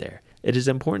constructed out there. It is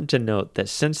important to note that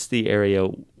since the area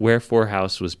where Fore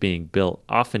House was being built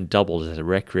often doubled as a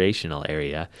recreational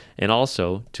area, and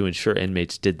also to ensure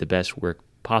inmates did the best work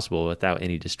possible without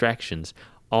any distractions,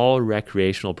 all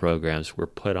recreational programs were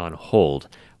put on hold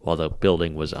while the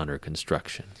building was under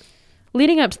construction.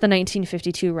 Leading up to the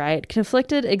 1952 riot,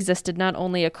 conflict existed not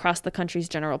only across the country's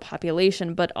general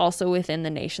population, but also within the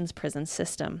nation's prison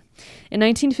system. In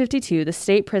 1952, the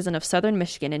state prison of Southern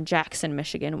Michigan in Jackson,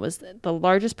 Michigan, was the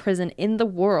largest prison in the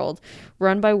world,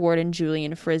 run by Warden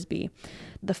Julian Frisbee.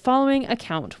 The following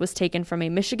account was taken from a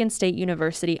Michigan State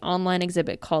University online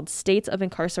exhibit called States of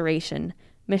Incarceration,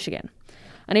 Michigan.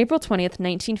 On April 20th,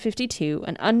 1952,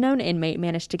 an unknown inmate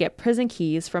managed to get prison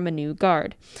keys from a new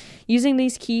guard. Using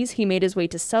these keys, he made his way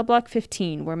to cell block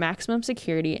 15, where maximum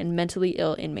security and mentally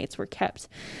ill inmates were kept.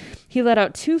 He let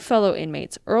out 2 fellow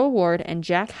inmates, Earl Ward and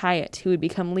Jack Hyatt, who would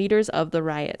become leaders of the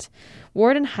riot.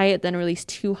 Ward and Hyatt then released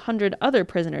 200 other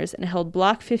prisoners and held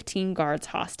block 15 guards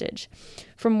hostage.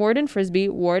 From Warden Frisbee,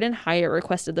 Ward and Hyatt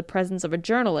requested the presence of a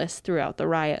journalist throughout the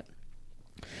riot.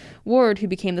 Ward, who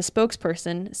became the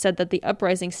spokesperson, said that the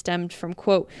uprising stemmed from,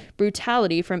 quote,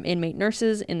 brutality from inmate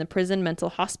nurses in the prison mental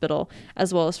hospital,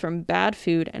 as well as from bad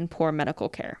food and poor medical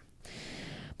care.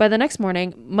 By the next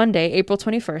morning, Monday, April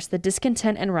 21st, the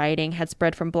discontent and rioting had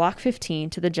spread from Block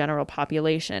 15 to the general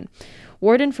population.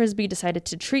 Warden Frisbee decided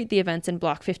to treat the events in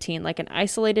Block 15 like an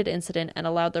isolated incident and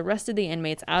allowed the rest of the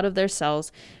inmates out of their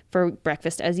cells for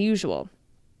breakfast as usual.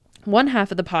 One half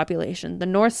of the population, the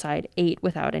north side, ate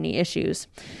without any issues.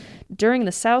 During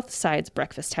the south side's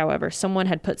breakfast, however, someone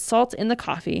had put salt in the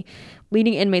coffee,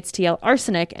 leading inmates to yell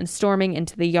arsenic and storming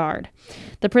into the yard.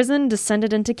 The prison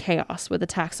descended into chaos with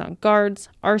attacks on guards,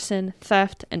 arson,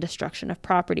 theft, and destruction of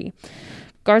property.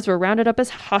 Guards were rounded up as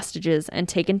hostages and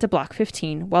taken to Block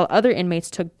 15, while other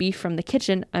inmates took beef from the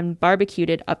kitchen and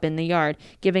barbecued it up in the yard,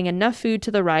 giving enough food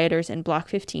to the rioters in Block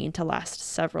 15 to last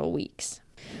several weeks.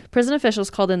 Prison officials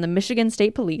called in the Michigan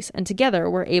State Police and together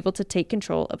were able to take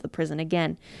control of the prison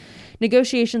again.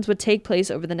 Negotiations would take place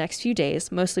over the next few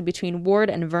days, mostly between Ward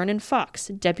and Vernon Fox,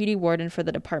 deputy warden for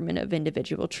the Department of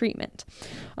Individual Treatment.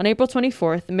 On April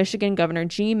 24th, Michigan Governor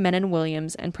G. Mennen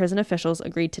Williams and prison officials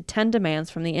agreed to 10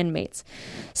 demands from the inmates.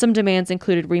 Some demands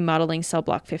included remodeling cell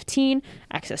block 15,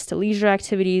 access to leisure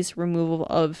activities, removal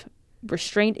of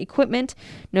restraint equipment,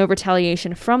 no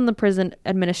retaliation from the prison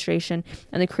administration,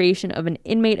 and the creation of an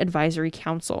inmate advisory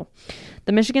council.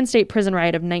 The Michigan State Prison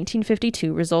riot of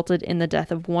 1952 resulted in the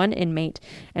death of 1 inmate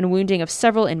and wounding of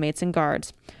several inmates and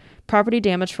guards. Property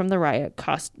damage from the riot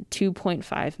cost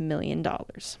 $2.5 million.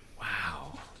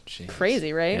 Wow. Jeez.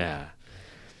 Crazy, right? Yeah.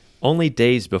 Only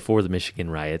days before the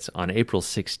Michigan riots, on April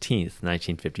 16th,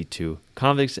 1952,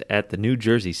 convicts at the New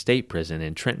Jersey State Prison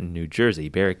in Trenton, New Jersey,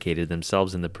 barricaded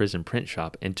themselves in the prison print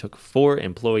shop and took 4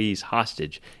 employees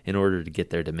hostage in order to get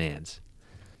their demands.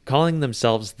 Calling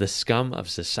themselves the scum of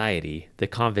society, the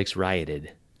convicts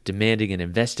rioted, demanding an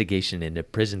investigation into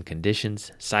prison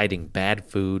conditions, citing bad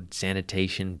food,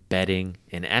 sanitation, bedding,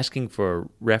 and asking for a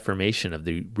reformation of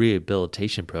the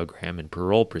rehabilitation program and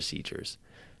parole procedures.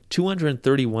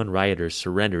 231 rioters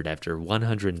surrendered after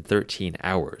 113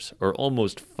 hours, or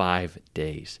almost 5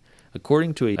 days.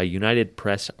 According to a United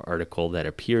Press article that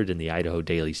appeared in the Idaho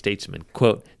Daily Statesman,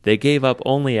 quote, they gave up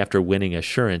only after winning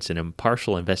assurance an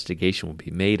impartial investigation will be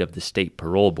made of the state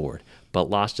parole board, but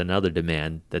lost another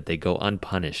demand that they go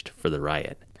unpunished for the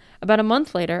riot. About a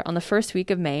month later, on the first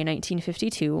week of May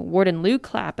 1952, Warden Lou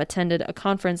Clapp attended a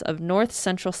conference of North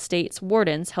Central States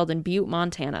wardens held in Butte,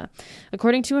 Montana.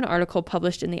 According to an article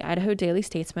published in the Idaho Daily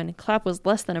Statesman, Clapp was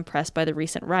less than impressed by the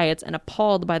recent riots and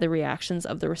appalled by the reactions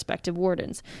of the respective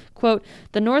wardens. Quote,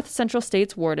 the North Central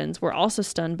States wardens were also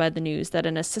stunned by the news that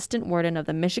an assistant warden of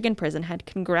the Michigan prison had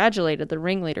congratulated the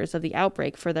ringleaders of the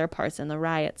outbreak for their parts in the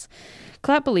riots.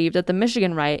 Clapp believed that the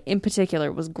Michigan riot in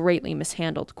particular was greatly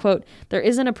mishandled. Quote, there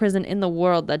isn't a prison in the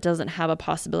world that doesn't have a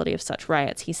possibility of such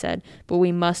riots, he said, but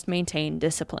we must maintain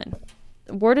discipline.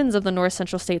 Wardens of the North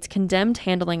Central States condemned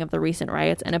handling of the recent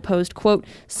riots and opposed, quote,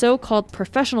 so-called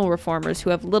professional reformers who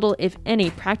have little, if any,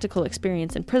 practical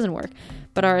experience in prison work,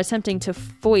 but are attempting to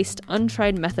foist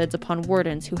untried methods upon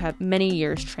wardens who have many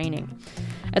years' training.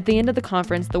 At the end of the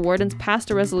conference, the wardens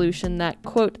passed a resolution that,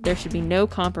 quote, there should be no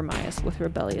compromise with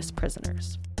rebellious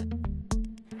prisoners.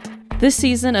 This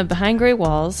season of Behind Gray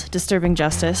Walls, Disturbing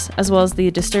Justice, as well as the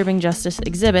Disturbing Justice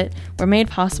exhibit, were made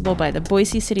possible by the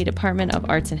Boise City Department of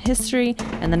Arts and History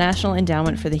and the National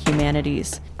Endowment for the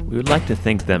Humanities. We would like to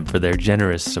thank them for their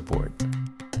generous support.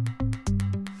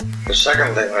 The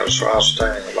second thing that was so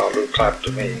outstanding about Lou Clapp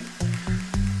to me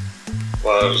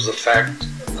was the fact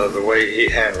of the way he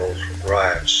handled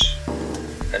riots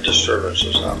and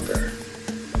disturbances out there.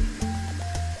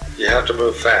 You have to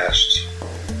move fast,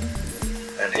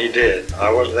 and he did.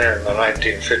 I wasn't there in the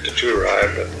 1952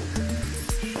 riot,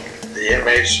 but the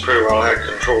inmates pretty well had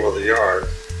control of the yard.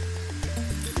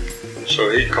 So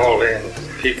he called in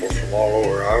people from all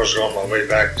over. I was on my way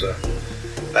back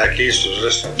east, was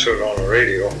listening to it on the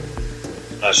radio.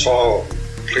 I saw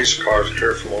police cars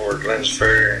clear from over Glenn's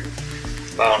Ferry and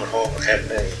bound home, heading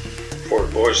in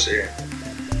Fort Boise.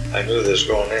 I knew this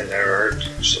going in there. I heard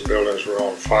some buildings were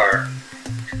on fire.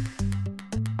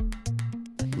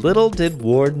 Little did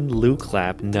Warden Lou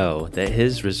Clapp know that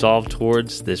his resolve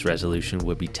towards this resolution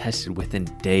would be tested within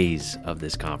days of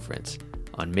this conference.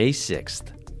 On May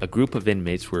 6th, a group of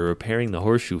inmates were repairing the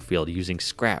horseshoe field using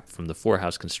scrap from the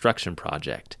Forehouse construction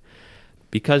project.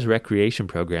 Because recreation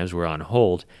programs were on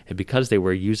hold, and because they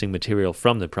were using material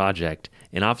from the project,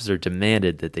 an officer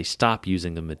demanded that they stop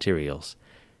using the materials.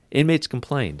 Inmates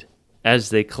complained,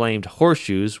 as they claimed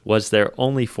horseshoes was their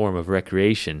only form of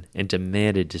recreation and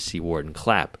demanded to see Warden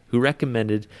Clapp, who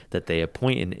recommended that they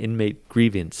appoint an inmate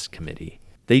grievance committee.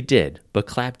 They did, but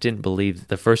Clapp didn't believe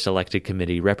the first elected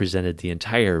committee represented the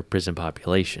entire prison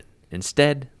population.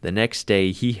 Instead, the next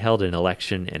day he held an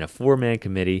election and a 4-man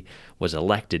committee was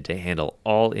elected to handle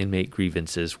all inmate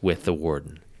grievances with the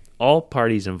warden. All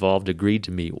parties involved agreed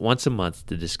to meet once a month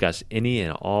to discuss any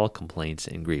and all complaints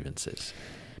and grievances.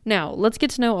 Now, let's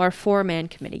get to know our 4-man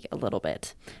committee a little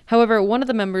bit. However, one of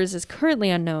the members is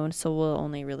currently unknown, so we'll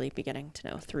only really be getting to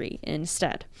know 3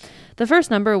 instead. The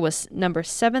first number was number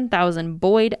 7,000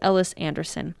 Boyd Ellis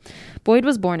Anderson. Boyd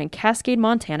was born in Cascade,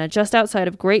 Montana, just outside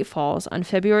of Great Falls on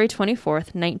February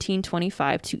 24th,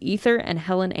 1925, to Ether and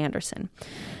Helen Anderson.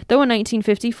 Though in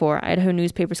 1954, Idaho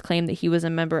newspapers claimed that he was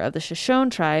a member of the Shoshone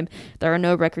tribe, there are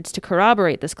no records to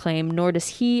corroborate this claim, nor does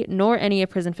he nor any of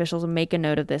prison officials make a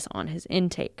note of this on his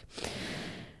intake.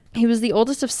 He was the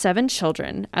oldest of 7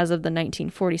 children as of the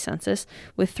 1940 census,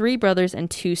 with 3 brothers and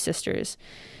 2 sisters.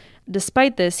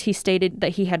 Despite this, he stated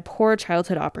that he had poor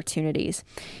childhood opportunities.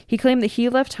 He claimed that he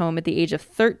left home at the age of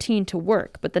 13 to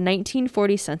work, but the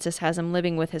 1940 census has him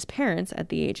living with his parents at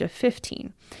the age of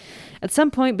 15. At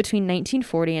some point between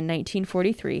 1940 and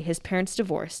 1943, his parents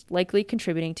divorced, likely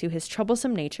contributing to his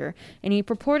troublesome nature, and he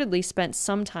purportedly spent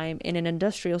some time in an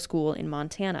industrial school in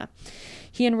Montana.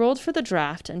 He enrolled for the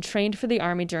draft and trained for the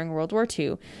Army during World War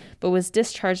II, but was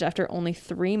discharged after only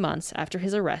 3 months after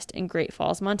his arrest in Great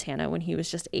Falls, Montana, when he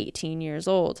was just 18 years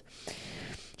old.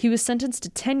 He was sentenced to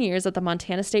 10 years at the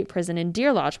Montana State Prison in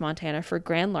Deer Lodge, Montana, for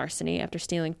grand larceny after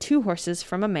stealing 2 horses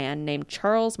from a man named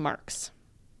Charles Marks.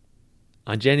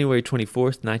 On January 24,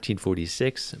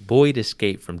 1946, Boyd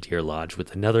escaped from Deer Lodge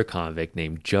with another convict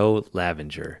named Joe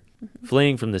Lavenger,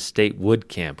 fleeing from the state wood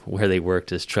camp where they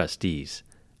worked as trustees.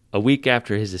 A week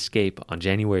after his escape, on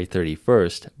January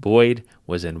 31st, Boyd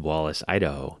was in Wallace,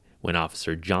 Idaho, when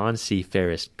Officer John C.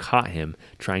 Ferris caught him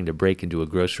trying to break into a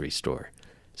grocery store.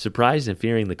 Surprised and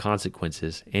fearing the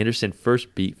consequences, Anderson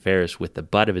first beat Ferris with the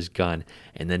butt of his gun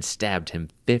and then stabbed him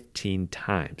 15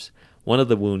 times. One of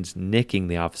the wounds nicking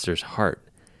the officer's heart.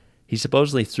 He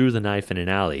supposedly threw the knife in an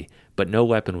alley, but no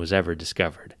weapon was ever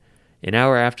discovered. An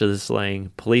hour after the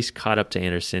slaying, police caught up to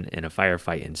Anderson and a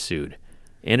firefight ensued,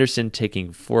 Anderson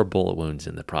taking 4 bullet wounds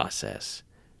in the process.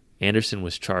 Anderson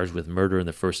was charged with murder in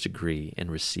the first degree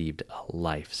and received a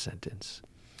life sentence.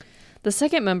 The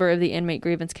second member of the Inmate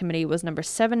Grievance Committee was number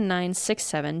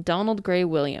 7967, Donald Gray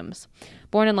Williams.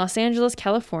 Born in Los Angeles,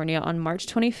 California on March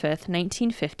 25,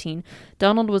 1915,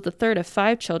 Donald was the third of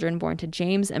 5 children born to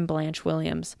James and Blanche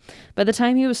Williams. By the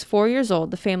time he was 4 years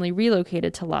old, the family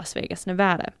relocated to Las Vegas,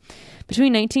 Nevada.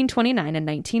 Between 1929 and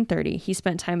 1930, he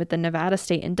spent time at the Nevada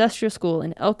State Industrial School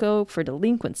in Elko for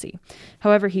delinquency.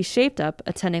 However, he shaped up,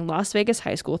 attending Las Vegas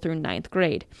High School through 9th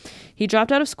grade. He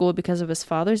dropped out of school because of his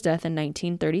father's death in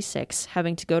 1936,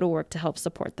 having to go to work to help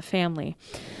support the family.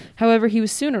 However, he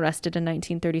was soon arrested in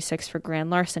 1936 for grand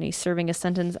larceny, serving a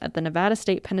sentence at the Nevada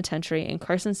State Penitentiary in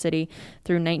Carson City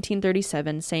through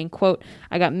 1937, saying, quote,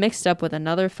 "I got mixed up with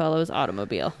another fellow's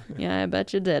automobile." Yeah, I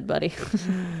bet you did, buddy.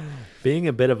 Being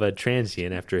a bit of a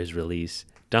transient after his release,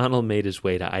 Donald made his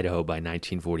way to Idaho by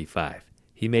 1945.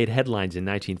 He made headlines in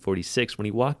 1946 when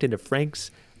he walked into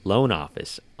Frank's loan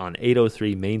office on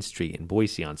 803 Main Street in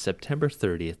Boise on September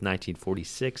 30th,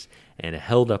 1946, and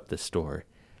held up the store.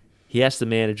 He asked the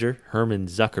manager, Herman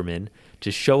Zuckerman,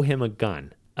 to show him a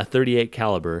gun, a .38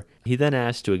 caliber. He then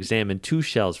asked to examine 2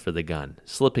 shells for the gun,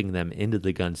 slipping them into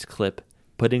the gun's clip,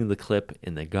 putting the clip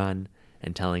in the gun,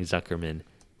 and telling Zuckerman,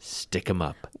 stick 'em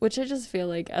up. Which I just feel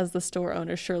like, as the store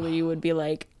owner, surely you would be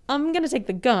like, I'm going to take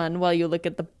the gun while you look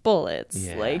at the bullets.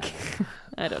 Yeah. Like,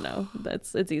 I don't know.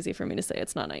 It's easy for me to say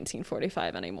it's not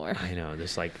 1945 anymore. I know.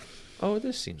 Just like, oh,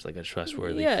 this seems like a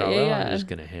trustworthy Yeah, fellow. yeah. I'm just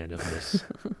going to hand him this.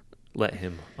 Let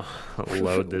him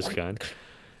load this gun.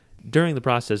 During the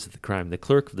process of the crime, the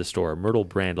clerk of the store, Myrtle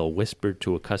Brandel, whispered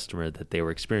to a customer that they were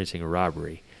experiencing a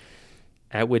robbery,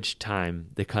 at which time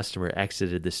the customer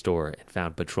exited the store and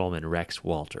found patrolman Rex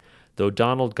Walter. Though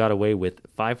Donald got away with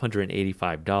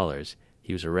 $585,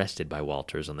 he was arrested by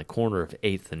Walters on the corner of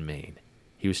 8th and Main.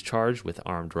 He was charged with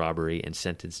armed robbery and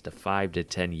sentenced to 5 to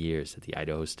 10 years at the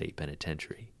Idaho State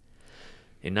Penitentiary.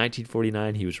 In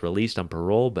 1949, he was released on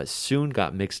parole, but soon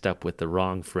got mixed up with the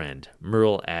wrong friend,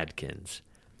 Merle Adkins.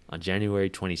 On January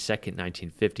 22,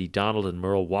 1950, Donald and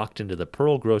Merle walked into the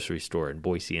Pearl grocery store in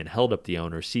Boise and held up the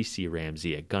owner, C.C.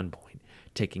 Ramsey, at gunpoint,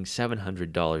 taking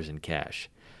 $700 in cash.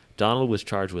 Donald was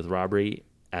charged with robbery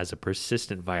as a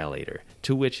persistent violator,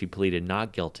 to which he pleaded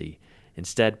not guilty,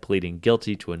 instead pleading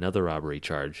guilty to another robbery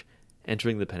charge,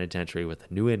 entering the penitentiary with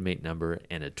a new inmate number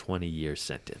and a 20-year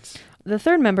sentence. The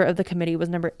third member of the committee was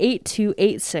number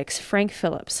 8286, Frank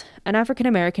Phillips. An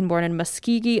African-American born in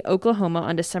Muskogee, Oklahoma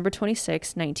on December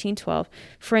 26, 1912,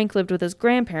 Frank lived with his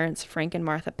grandparents, Frank and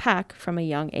Martha Pack, from a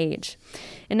young age.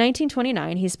 In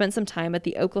 1929, he spent some time at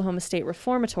the Oklahoma State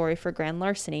Reformatory for grand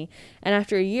larceny, and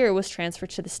after a year was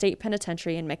transferred to the state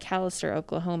penitentiary in McAlester,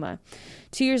 Oklahoma.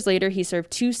 2 years later, he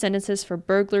served 2 sentences for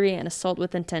burglary and assault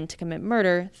with intent to commit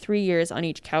murder, 3 years on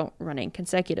each count, running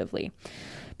consecutively.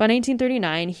 By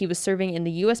 1939, he was serving in the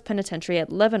U.S. Penitentiary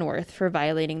at Leavenworth for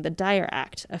violating the Dyer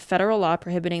Act, a federal law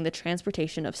prohibiting the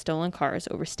transportation of stolen cars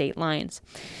over state lines.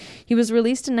 He was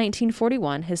released in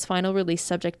 1941, his final release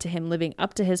subject to him living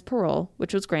up to his parole,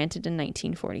 which was granted in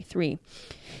 1943.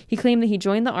 He claimed that he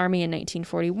joined the Army in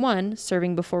 1941,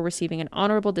 serving before receiving an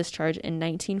honorable discharge in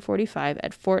 1945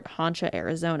 at Fort Honcha,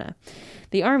 Arizona.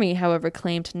 The Army, however,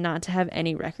 claimed not to have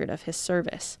any record of his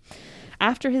service.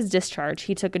 After his discharge,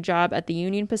 he took a job at the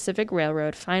Union Pacific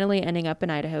Railroad, finally ending up in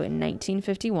Idaho in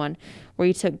 1951, where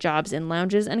he took jobs in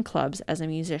lounges and clubs as a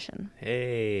musician.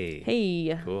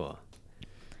 Hey. Cool.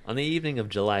 On the evening of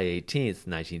July 18th,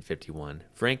 1951,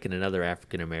 Frank and another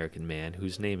African-American man,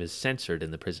 whose name is censored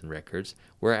in the prison records,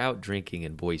 were out drinking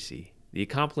in Boise. The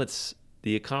accomplice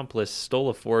stole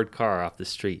a Ford car off the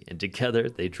street, and together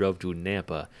they drove to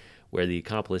Nampa, where the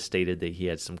accomplice stated that he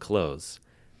had some clothes.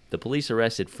 The police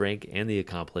arrested Frank and the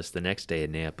accomplice the next day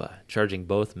in Nampa, charging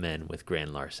both men with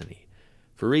grand larceny.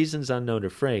 For reasons unknown to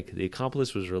Frank, the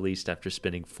accomplice was released after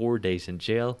spending 4 days in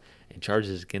jail, and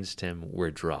charges against him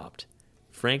were dropped.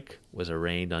 Frank was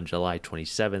arraigned on July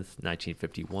 27,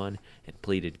 1951, and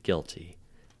pleaded guilty.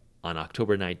 On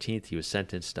October 19th, he was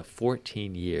sentenced to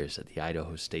 14 years at the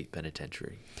Idaho State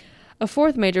Penitentiary. A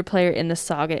fourth major player in the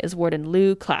saga is Warden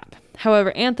Lou Clapp.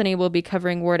 However, Anthony will be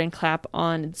covering Warden Clapp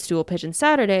on Stool Pigeon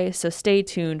Saturday, so stay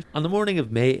tuned. On the morning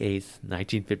of May 8th,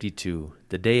 1952,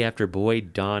 the day after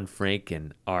Boyd, Don, Frank,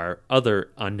 and our other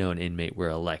unknown inmate were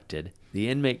elected, the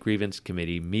Inmate Grievance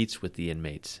Committee meets with the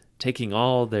inmates, taking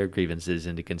all their grievances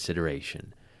into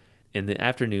consideration. In the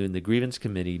afternoon, the Grievance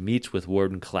Committee meets with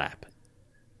Warden Clapp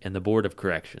and the Board of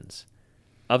Corrections.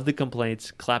 Of the complaints,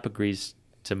 Clapp agrees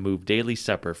to move daily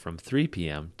supper from 3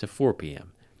 p.m. to 4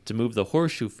 p.m., to move the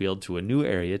horseshoe field to a new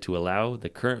area to allow the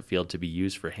current field to be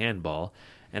used for handball,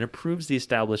 and approves the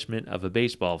establishment of a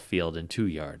baseball field in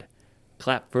 2-yard.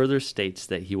 Clapp further states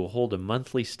that he will hold a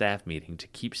monthly staff meeting to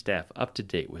keep staff up to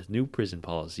date with new prison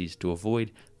policies to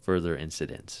avoid further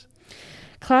incidents.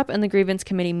 Clapp and the Grievance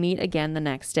Committee meet again the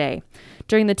next day.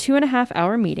 During the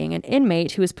 2.5-hour meeting, an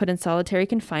inmate who was put in solitary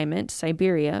confinement,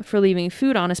 Siberia, for leaving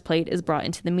food on his plate is brought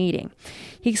into the meeting.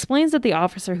 He explains that the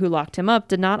officer who locked him up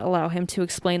did not allow him to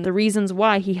explain the reasons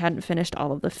why he hadn't finished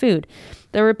all of the food.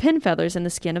 There were pin feathers in the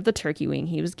skin of the turkey wing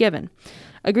he was given.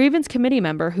 A Grievance Committee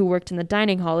member who worked in the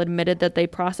dining hall admitted that they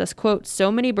process, quote,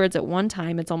 so many birds at one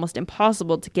time it's almost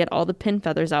impossible to get all the pin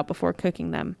feathers out before cooking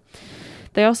them.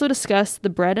 They also discussed the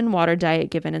bread and water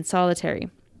diet given in solitary.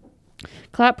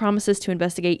 Clapp promises to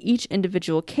investigate each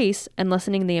individual case and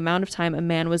lessening the amount of time a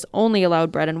man was only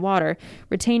allowed bread and water,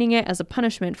 retaining it as a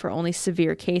punishment for only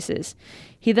severe cases.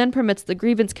 He then permits the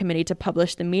Grievance Committee to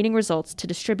publish the meeting results to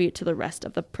distribute to the rest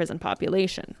of the prison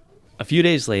population. A few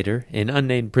days later, an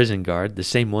unnamed prison guard, the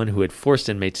same one who had forced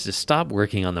inmates to stop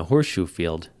working on the horseshoe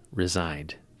field,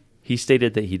 resigned. He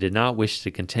stated that he did not wish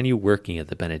to continue working at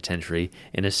the penitentiary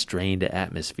in a strained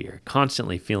atmosphere,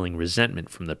 constantly feeling resentment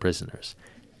from the prisoners.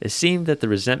 It seemed that the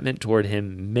resentment toward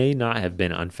him may not have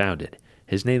been unfounded.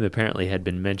 His name apparently had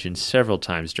been mentioned several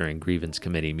times during grievance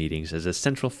committee meetings as a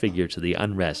central figure to the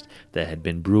unrest that had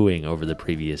been brewing over the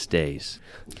previous days.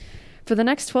 For the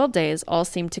next 12 days, all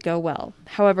seemed to go well.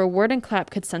 However, Ward and Clapp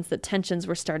could sense that tensions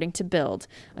were starting to build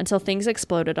until things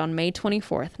exploded on May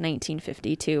 24th,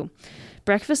 1952.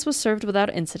 Breakfast was served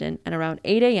without incident, and around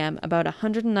 8 a.m., about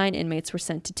 109 inmates were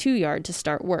sent to 2 Yard to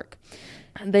start work.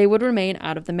 They would remain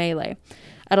out of the melee.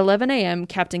 At 11 a.m.,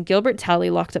 Captain Gilbert Talley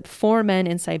locked up 4 men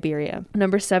in Siberia.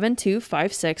 Number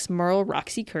 7256, Merle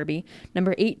Roxy Kirby.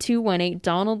 Number 8218,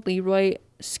 Donald Leroy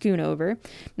Schoonover.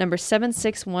 Number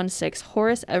 7616,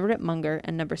 Horace Everett Munger.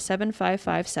 And number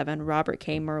 7557, Robert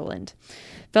K. Merland.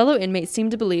 Fellow inmates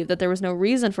seemed to believe that there was no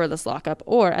reason for this lockup,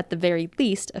 or, at the very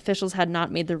least, officials had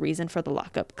not made the reason for the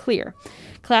lockup clear.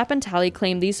 Clapp and Talley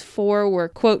claimed these 4 were,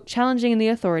 quote, challenging the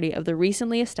authority of the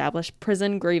recently established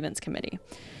Prison Grievance Committee.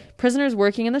 Prisoners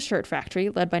working in the shirt factory,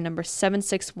 led by number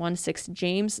 7616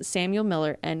 James Samuel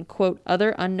Miller and, quote,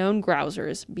 other unknown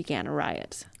grousers, began a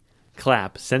riot.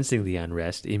 Clapp, sensing the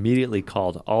unrest, immediately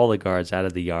called all the guards out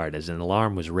of the yard as an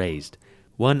alarm was raised.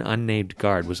 One unnamed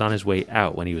guard was on his way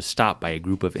out when he was stopped by a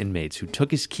group of inmates who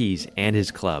took his keys and his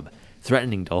club,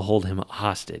 threatening to hold him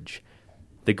hostage.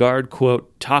 The guard,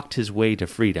 quote, talked his way to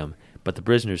freedom, but the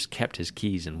prisoners kept his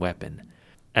keys and weapon.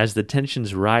 As the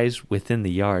tensions rise within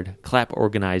the yard, Clapp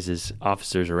organizes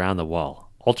officers around the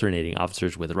wall, alternating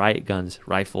officers with riot guns,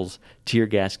 rifles, tear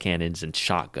gas cannons, and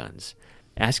shotguns.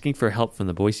 Asking for help from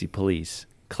the Boise police,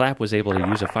 Clapp was able to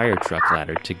use a fire truck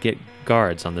ladder to get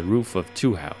guards on the roof of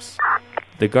Two House.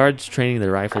 The guards training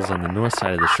their rifles on the north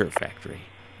side of the shirt factory.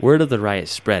 Word of the riot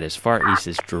spread as far east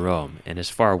as Jerome and as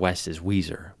far west as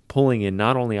Weiser, pulling in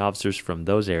not only officers from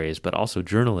those areas but also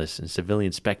journalists and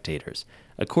civilian spectators.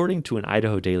 According to an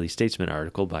Idaho Daily Statesman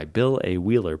article by Bill A.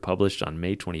 Wheeler published on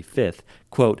May 25th,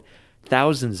 quote,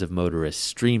 thousands of motorists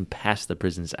streamed past the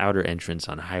prison's outer entrance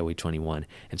on Highway 21,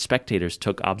 and spectators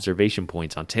took observation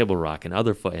points on Table Rock and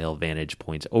other foothill vantage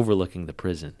points overlooking the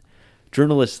prison.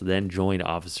 Journalists then joined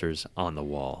officers on the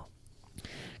wall.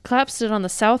 Clapp stood on the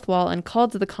south wall and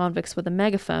called to the convicts with a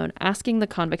megaphone, asking the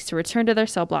convicts to return to their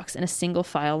cell blocks in a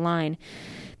single-file line.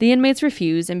 The inmates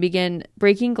refused and began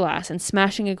breaking glass and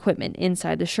smashing equipment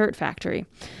inside the shirt factory.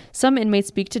 Some inmates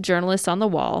speak to journalists on the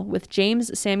wall, with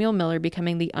James Samuel Miller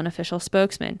becoming the unofficial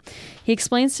spokesman. He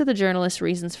explains to the journalists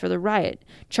reasons for the riot,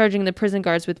 charging the prison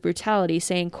guards with brutality,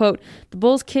 saying, quote, the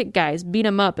bulls kick guys, beat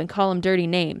 'em up, and call 'em dirty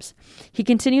names. He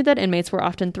continued that inmates were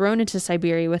often thrown into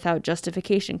Siberia without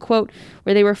justification, quote,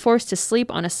 where they were forced to sleep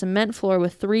on a cement floor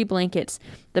with 3 blankets.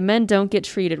 The men don't get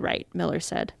treated right, Miller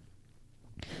said.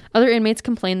 Other inmates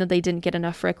complained that they didn't get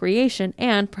enough recreation,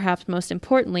 and, perhaps most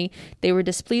importantly, they were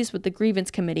displeased with the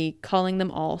grievance committee, calling them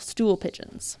all stool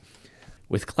pigeons.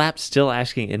 With Clapp still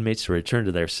asking inmates to return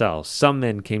to their cells, some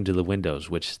men came to the windows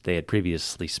which they had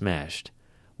previously smashed.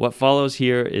 What follows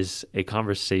here is a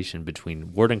conversation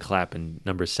between Warden Clapp and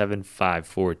number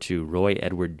 7542 Roy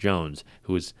Edward Jones,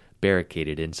 who was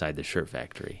barricaded inside the shirt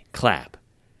factory. Clapp: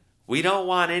 we don't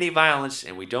want any violence,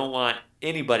 and we don't want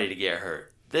anybody to get hurt.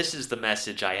 This is the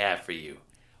message I have for you.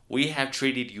 We have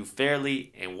treated you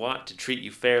fairly and want to treat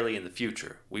you fairly in the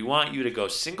future. We want you to go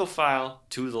single file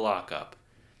to the lockup.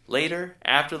 Later,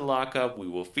 after the lockup, we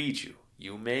will feed you.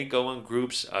 You may go in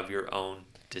groups of your own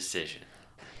decision.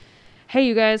 Hey,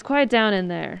 you guys, quiet down in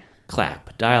there.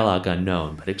 Clapp, dialogue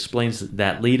unknown, but explains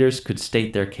that leaders could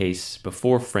state their case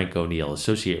before Frank O'Neill,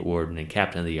 associate warden and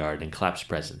captain of the yard, in Clapp's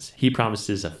presence. He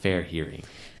promises a fair hearing.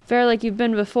 Fair like you've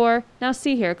been before. Now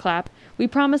see here, Clapp. We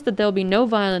promise that there'll be no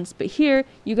violence, but here,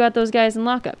 you got those guys in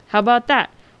lockup. How about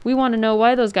that? We want to know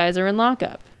why those guys are in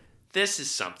lockup. This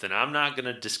is something I'm not going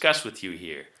to discuss with you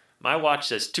here. My watch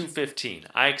says 2:15.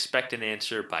 I expect an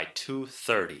answer by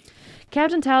 2:30.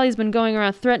 Captain Talley's been going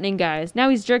around threatening guys. Now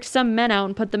he's jerked some men out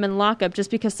and put them in lockup just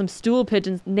because some stool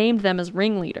pigeons named them as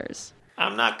ringleaders.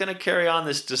 I'm not going to carry on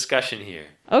this discussion here.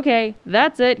 Okay,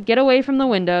 that's it. Get away from the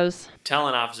windows.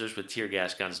 Telling officers with tear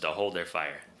gas guns to hold their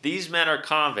fire. These men are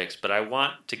convicts, but I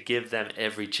want to give them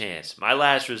every chance. My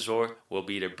last resort will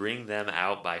be to bring them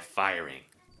out by firing.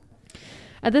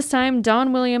 At this time,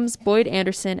 Don Williams, Boyd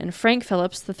Anderson, and Frank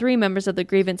Phillips, the 3 members of the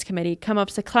grievance committee, come up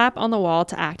to Clapp on the wall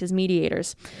to act as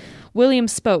mediators.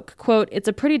 Williams spoke, quote, it's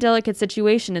a pretty delicate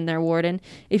situation in there, Warden.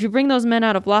 If you bring those men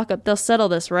out of lockup, they'll settle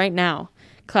this right now.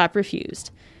 Clapp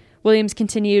refused. Williams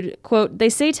continued, quote, they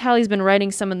say Talley's been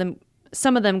writing some of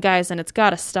them guys, and it's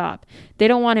gotta stop. They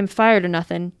don't want him fired or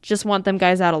nothing, just want them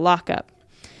guys out of lockup.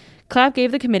 Clapp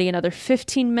gave the committee another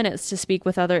 15 minutes to speak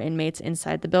with other inmates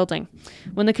inside the building.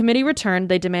 When the committee returned,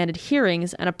 they demanded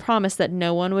hearings and a promise that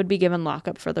no one would be given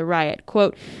lockup for the riot.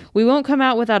 Quote, "We won't come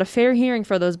out without a fair hearing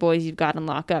for those boys you've got in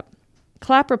lockup."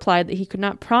 Clapp replied that he could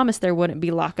not promise there wouldn't be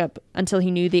lockup until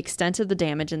he knew the extent of the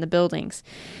damage in the buildings.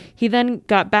 He then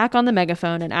got back on the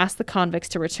megaphone and asked the convicts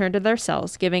to return to their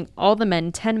cells, giving all the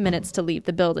men 10 minutes to leave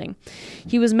the building.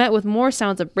 He was met with more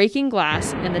sounds of breaking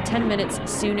glass, and the 10 minutes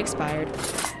soon expired.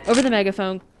 Over the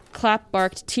megaphone, Clapp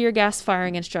barked tear gas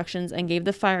firing instructions and gave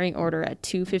the firing order at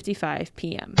 2:55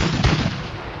 p.m.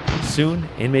 Soon,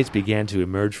 inmates began to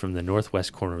emerge from the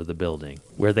northwest corner of the building,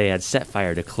 where they had set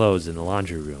fire to clothes in the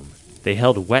laundry room. They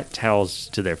held wet towels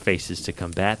to their faces to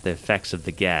combat the effects of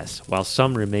the gas, while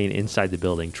some remained inside the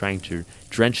building trying to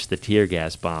drench the tear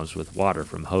gas bombs with water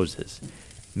from hoses.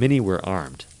 Many were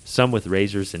armed, some with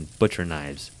razors and butcher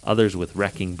knives, others with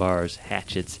wrecking bars,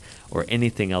 hatchets, or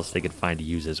anything else they could find to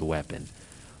use as a weapon.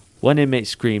 One inmate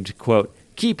screamed, quote,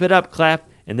 "Keep it up, Clapp,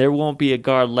 and there won't be a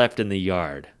guard left in the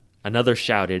yard." Another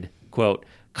shouted, quote,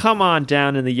 "Come on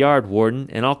down in the yard, warden,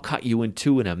 and I'll cut you in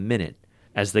two in a minute."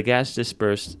 As the gas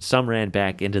dispersed, some ran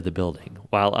back into the building,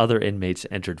 while other inmates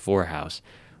entered Forehouse,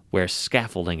 where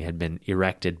scaffolding had been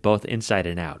erected both inside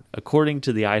and out. According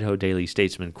to the Idaho Daily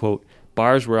Statesman, quote,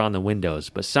 "Bars were on the windows,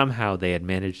 but somehow they had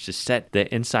managed to set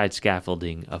the inside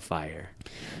scaffolding afire."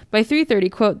 By 3:30,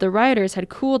 quote, "The rioters had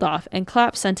cooled off, and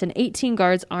Clapp sent in 18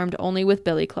 guards armed only with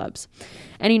billy clubs.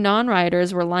 Any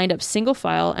non-rioters were lined up single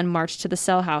file and marched to the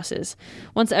cell houses.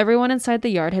 Once everyone inside the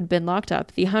yard had been locked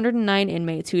up, the 109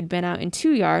 inmates who'd been out in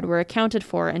 2 yard were accounted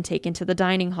for and taken to the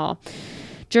dining hall.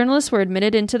 Journalists were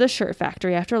admitted into the shirt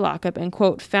factory after lockup and,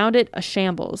 quote, found it a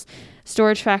shambles.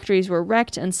 Storage factories were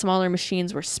wrecked and smaller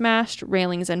machines were smashed,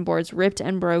 railings and boards ripped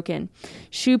and broken.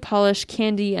 Shoe polish,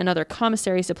 candy, and other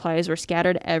commissary supplies were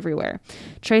scattered everywhere.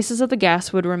 Traces of the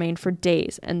gas would remain for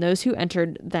days, and those who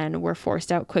entered then were forced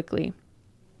out quickly."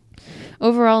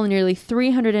 Overall, nearly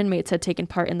 300 inmates had taken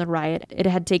part in the riot. It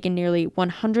had taken nearly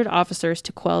 100 officers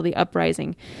to quell the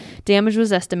uprising. Damage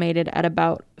was estimated at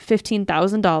about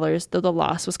 $15,000, though the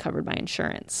loss was covered by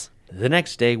insurance. The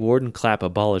next day, Warden Clapp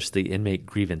abolished the Inmate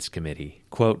Grievance Committee.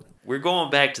 Quote, "We're going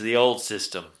back to the old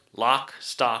system, lock,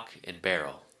 stock, and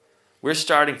barrel. We're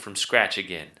starting from scratch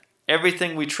again.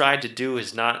 Everything we tried to do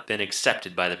has not been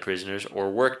accepted by the prisoners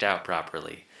or worked out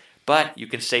properly. But you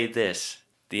can say this.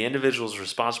 The individuals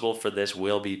responsible for this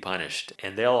will be punished,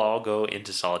 and they'll all go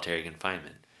into solitary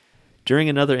confinement." During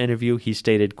another interview, he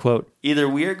stated, quote, "Either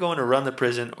we are going to run the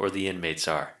prison or the inmates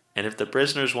are. And if the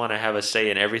prisoners want to have a say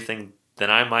in everything,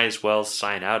 then I might as well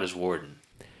sign out as warden."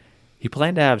 He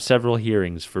planned to have several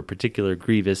hearings for particular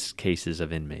grievous cases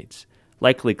of inmates,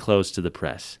 likely closed to the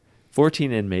press.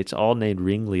 14 inmates, all named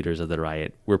ringleaders of the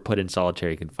riot, were put in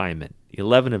solitary confinement.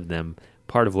 11 of them,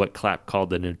 part of what Clapp called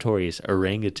the notorious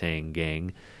Orangutan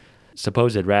Gang,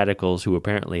 supposed radicals who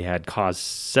apparently had caused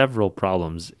several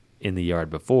problems in the yard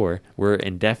before, were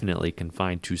indefinitely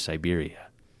confined to Siberia.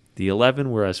 The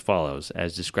 11 were as follows,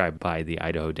 as described by the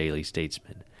Idaho Daily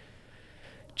Statesman.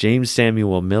 James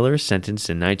Samuel Miller, sentenced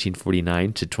in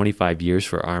 1949 to 25 years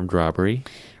for armed robbery.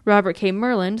 Robert K.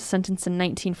 Merland, sentenced in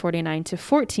 1949 to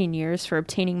 14 years for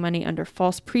obtaining money under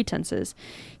false pretenses.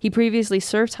 He previously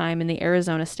served time in the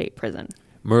Arizona State Prison.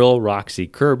 Merle Roxy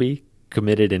Kirby,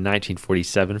 committed in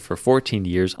 1947 for 14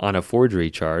 years on a forgery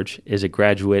charge, is a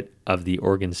graduate of the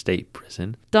Oregon State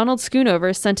Prison. Donald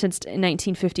Schoonover, sentenced in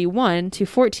 1951 to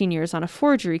 14 years on a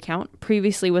forgery count,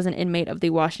 previously was an inmate of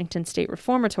the Washington State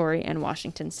Reformatory and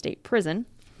Washington State Prison.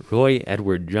 Roy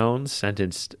Edward Jones,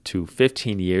 sentenced to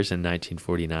 15 years in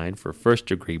 1949 for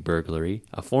first-degree burglary,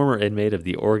 a former inmate of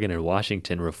the Oregon and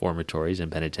Washington reformatories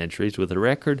and penitentiaries with a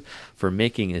record for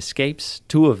making escapes,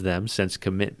 2 of them since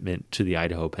commitment to the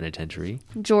Idaho Penitentiary.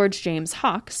 George James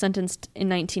Hawk, sentenced in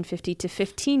 1950 to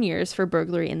 15 years for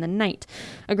burglary in the night.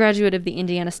 A graduate of the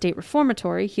Indiana State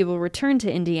Reformatory, he will return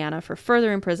to Indiana for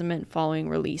further imprisonment following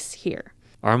release here.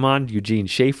 Armand Eugene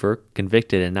Schaefer,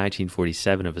 convicted in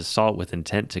 1947 of assault with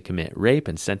intent to commit rape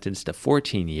and sentenced to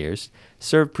 14 years,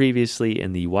 served previously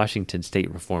in the Washington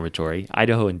State Reformatory,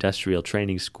 Idaho Industrial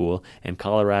Training School, and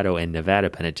Colorado and Nevada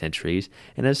penitentiaries,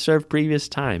 and has served previous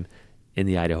time in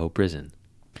the Idaho prison.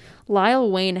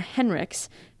 Lyle Wayne Henricks,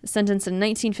 sentenced in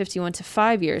 1951 to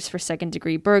 5 years for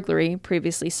second-degree burglary,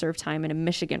 previously served time in a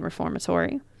Michigan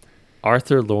reformatory.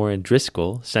 Arthur Lauren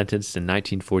Driscoll, sentenced in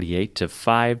 1948 to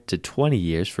 5 to 20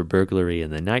 years for burglary in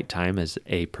the nighttime as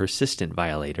a persistent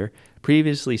violator,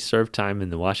 previously served time in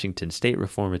the Washington State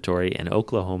Reformatory and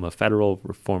Oklahoma Federal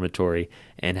Reformatory,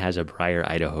 and has a prior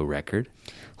Idaho record.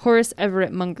 Horace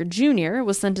Everett Munger Jr.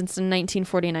 was sentenced in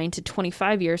 1949 to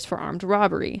 25 years for armed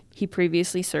robbery. He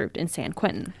previously served in San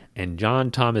Quentin. And John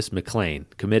Thomas McLean,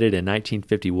 committed in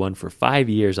 1951 for 5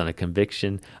 years on a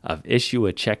conviction of issue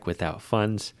a check without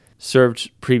funds,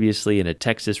 served previously in a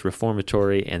Texas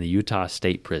reformatory and the Utah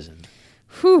State Prison.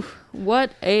 Whew,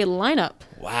 what a lineup.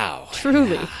 Wow.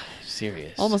 Truly. Yeah,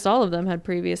 serious. Almost all of them had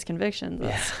previous convictions.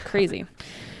 That's crazy.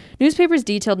 Newspapers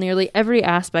detailed nearly every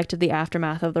aspect of the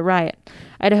aftermath of the riot.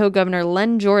 Idaho Governor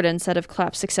Len Jordan said of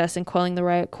Clapp's success in quelling the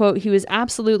riot, quote, "He was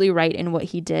absolutely right in what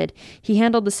he did. He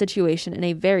handled the situation in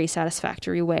a very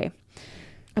satisfactory way."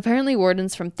 Apparently,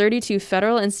 wardens from 32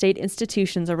 federal and state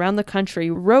institutions around the country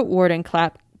wrote Warden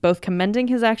Clapp, both commending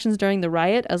his actions during the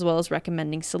riot as well as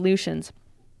recommending solutions.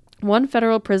 One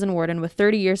federal prison warden with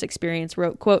 30 years' experience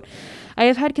wrote, quote, "I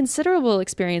have had considerable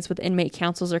experience with inmate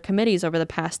councils or committees over the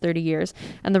past 30 years,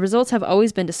 and the results have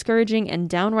always been discouraging and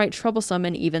downright troublesome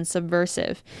and even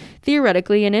subversive.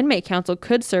 Theoretically, an inmate council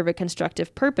could serve a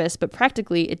constructive purpose, but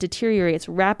practically it deteriorates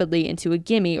rapidly into a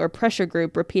gimme or pressure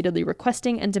group repeatedly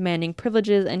requesting and demanding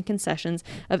privileges and concessions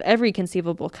of every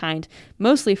conceivable kind,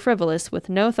 mostly frivolous, with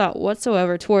no thought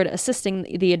whatsoever toward assisting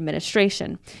the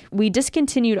administration. We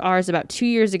discontinued ours about 2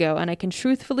 years ago, and I can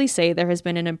truthfully say there has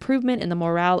been an improvement in the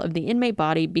morale of the inmate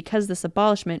body because this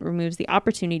abolishment removes the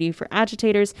opportunity for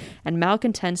agitators and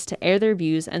malcontents to air their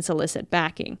views and solicit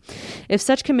backing. If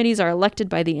such committees are elected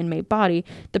by the inmate body,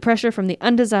 the pressure from the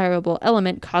undesirable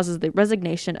element causes the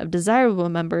resignation of desirable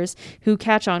members who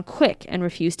catch on quick and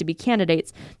refuse to be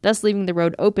candidates, thus leaving the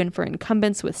road open for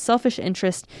incumbents with selfish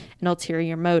interest and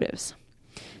ulterior motives."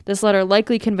 This letter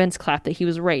likely convinced Clapp that he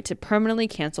was right to permanently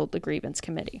cancel the grievance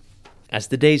committee. As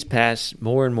the days passed,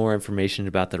 more and more information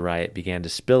about the riot began to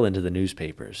spill into the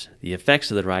newspapers. The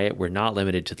effects of the riot were not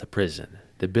limited to the prison.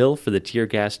 The bill for the tear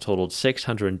gas totaled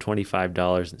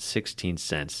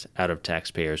 $625.16 out of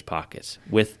taxpayers' pockets,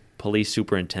 with Police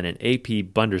Superintendent A.P.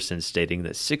 Bunderson stating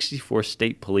that 64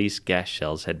 state police gas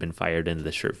shells had been fired into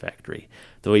the shirt factory,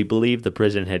 though he believed the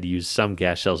prison had used some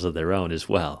gas shells of their own as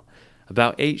well.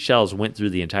 About 8 shells went through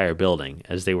the entire building,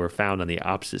 as they were found on the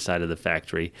opposite side of the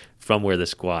factory from where the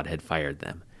squad had fired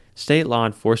them. State Law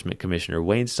Enforcement Commissioner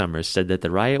Wayne Summers said that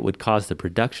the riot would cause the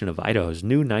production of Idaho's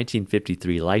new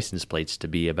 1953 license plates to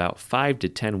be about 5 to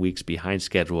 10 weeks behind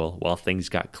schedule while things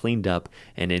got cleaned up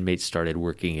and inmates started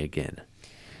working again.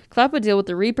 Clapp would deal with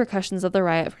the repercussions of the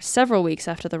riot for several weeks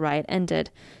after the riot ended.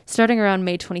 Starting around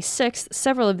May 26th,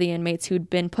 several of the inmates who'd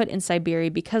been put in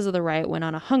Siberia because of the riot went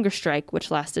on a hunger strike,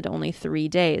 which lasted only 3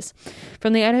 days.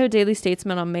 From the Idaho Daily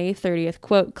Statesman on May 30th,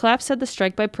 quote, "Clapp said the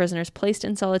strike by prisoners placed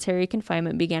in solitary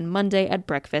confinement began Monday at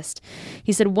breakfast.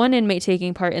 He said one inmate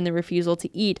taking part in the refusal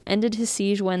to eat ended his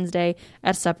siege Wednesday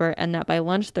at supper, and that by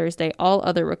lunch Thursday all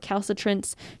other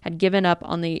recalcitrants had given up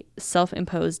on the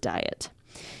self-imposed diet."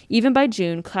 Even by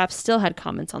June, Clapp still had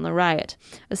comments on the riot.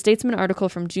 A Statesman article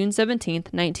from June 17,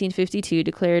 1952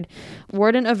 declared,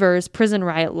 "Warden avers prison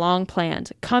riot long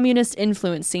planned. Communist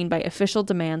influence seen by official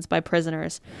demands by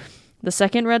prisoners." The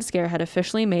second Red Scare had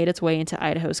officially made its way into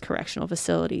Idaho's correctional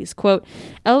facilities. Quote,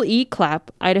 L.E. Clapp,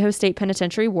 Idaho State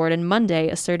Penitentiary Warden, Monday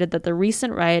asserted that the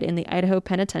recent riot in the Idaho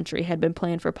Penitentiary had been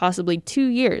planned for possibly 2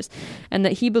 years, and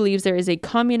that he believes there is a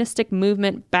communistic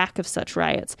movement back of such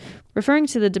riots. Referring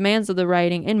to the demands of the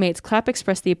rioting inmates, Clapp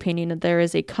expressed the opinion that there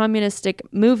is a communistic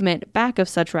movement back of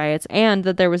such riots, and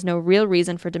that there was no real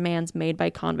reason for demands made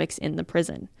by convicts in the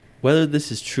prison. Whether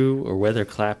this is true or whether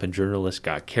Clapp and journalists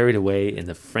got carried away in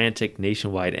the frantic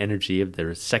nationwide energy of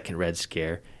their second Red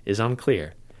Scare is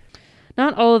unclear.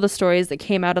 Not all of the stories that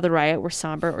came out of the riot were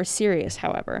somber or serious,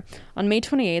 however. On May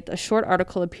 28th, a short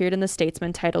article appeared in the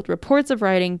Statesman titled, "Reports of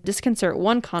Rioting Disconcert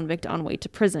One Convict on Way to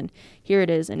Prison." Here it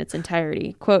is in its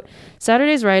entirety. Quote,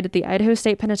 "Saturday's riot at the Idaho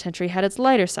State Penitentiary had its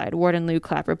lighter side," Warden Lou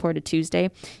Clapp reported Tuesday.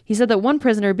 He said that one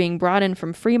prisoner being brought in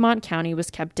from Fremont County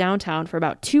was kept downtown for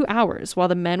about 2 hours while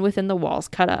the men within the walls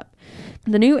cut up.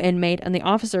 The new inmate and the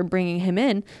officer bringing him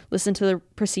in listened to the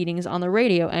proceedings on the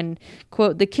radio and,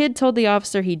 quote, "The kid told the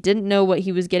officer he didn't know what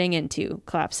he was getting into,"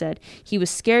 Clapp said. "He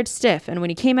was scared stiff, and when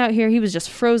he came out here, he was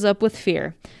just froze up with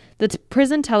fear." The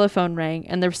prison telephone rang,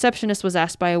 and the receptionist was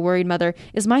asked by a worried mother,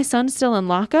 "Is my son still in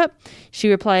lockup?" She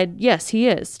replied, "Yes, he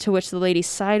is," to which the lady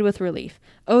sighed with relief.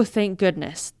 "Oh, thank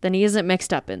goodness. Then he isn't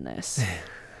mixed up in this."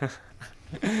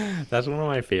 That's one of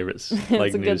my favorites,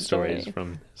 like news stories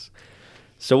from this.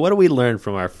 So what do we learn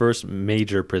from our first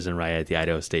major prison riot at the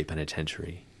Idaho State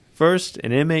Penitentiary? First,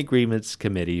 an inmate grievance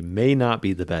committee may not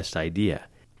be the best idea.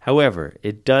 However,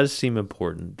 it does seem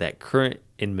important that current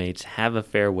inmates have a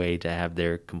fair way to have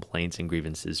their complaints and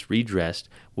grievances redressed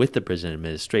with the prison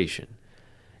administration.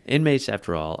 Inmates,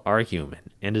 after all, are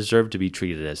human and deserve to be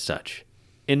treated as such.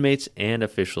 Inmates and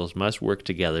officials must work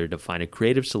together to find a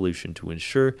creative solution to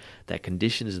ensure that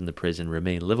conditions in the prison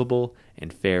remain livable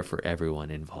and fair for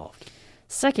everyone involved.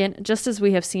 Second, just as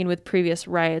we have seen with previous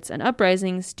riots and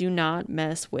uprisings, do not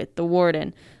mess with the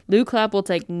warden. Lou Clapp will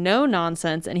take no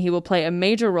nonsense, and he will play a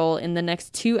major role in the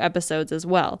next 2 episodes as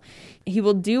well. He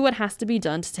will do what has to be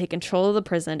done to take control of the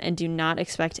prison, and do not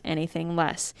expect anything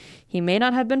less. He may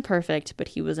not have been perfect, but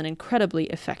he was an incredibly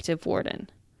effective warden.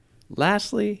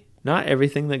 Lastly, not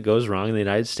everything that goes wrong in the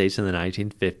United States in the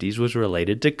 1950s was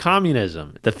related to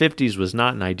communism. The 50s was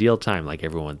not an ideal time like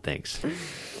everyone thinks.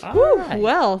 Woo, right.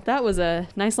 Well, that was a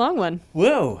nice long one.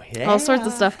 Whoa. Yeah. All sorts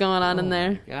of stuff going on in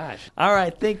there. Gosh. All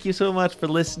right. Thank you so much for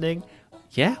listening.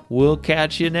 Yeah, we'll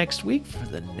catch you next week for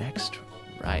the next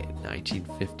riot,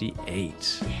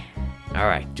 1958. All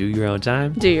right. Do your own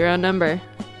time. Do your own number.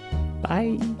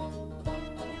 Bye.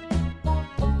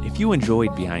 If you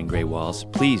enjoyed Behind Gray Walls,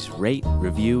 please rate,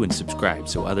 review, and subscribe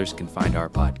so others can find our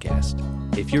podcast.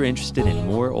 If you're interested in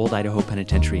more Old Idaho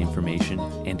Penitentiary information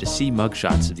and to see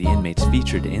mugshots of the inmates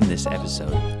featured in this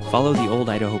episode, follow the Old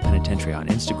Idaho Penitentiary on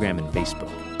Instagram and Facebook.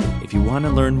 If you want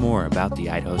to learn more about the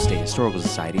Idaho State Historical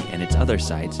Society and its other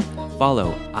sites,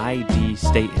 follow ID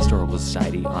State Historical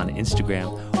Society on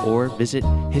Instagram or visit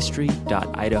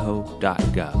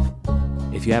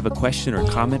history.idaho.gov. If you have a question or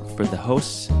comment for the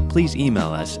hosts, please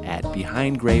email us at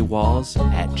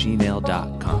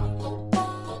behindgraywalls@gmail.com.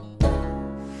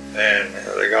 And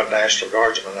they got National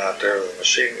Guardsmen out there with a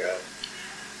machine gun.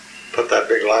 Put that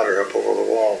big ladder up over the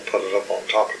wall and put it up on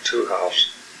top of 2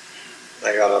 houses.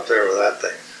 They got up there with that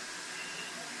thing.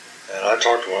 And I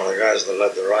talked to one of the guys that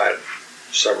led the riot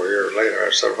several years later.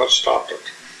 I said, what stopped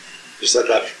it? He said,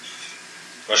 that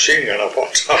machine gun up on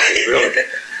top of the building.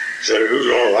 He said, who's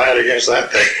going to riot against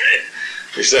that thing?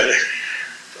 He said,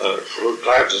 Lou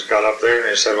Clapp just got up there and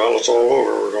he said, well, it's all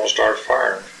over. We're going to start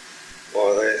firing.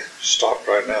 Boy, they stopped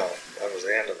right now. That was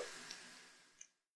the end of it.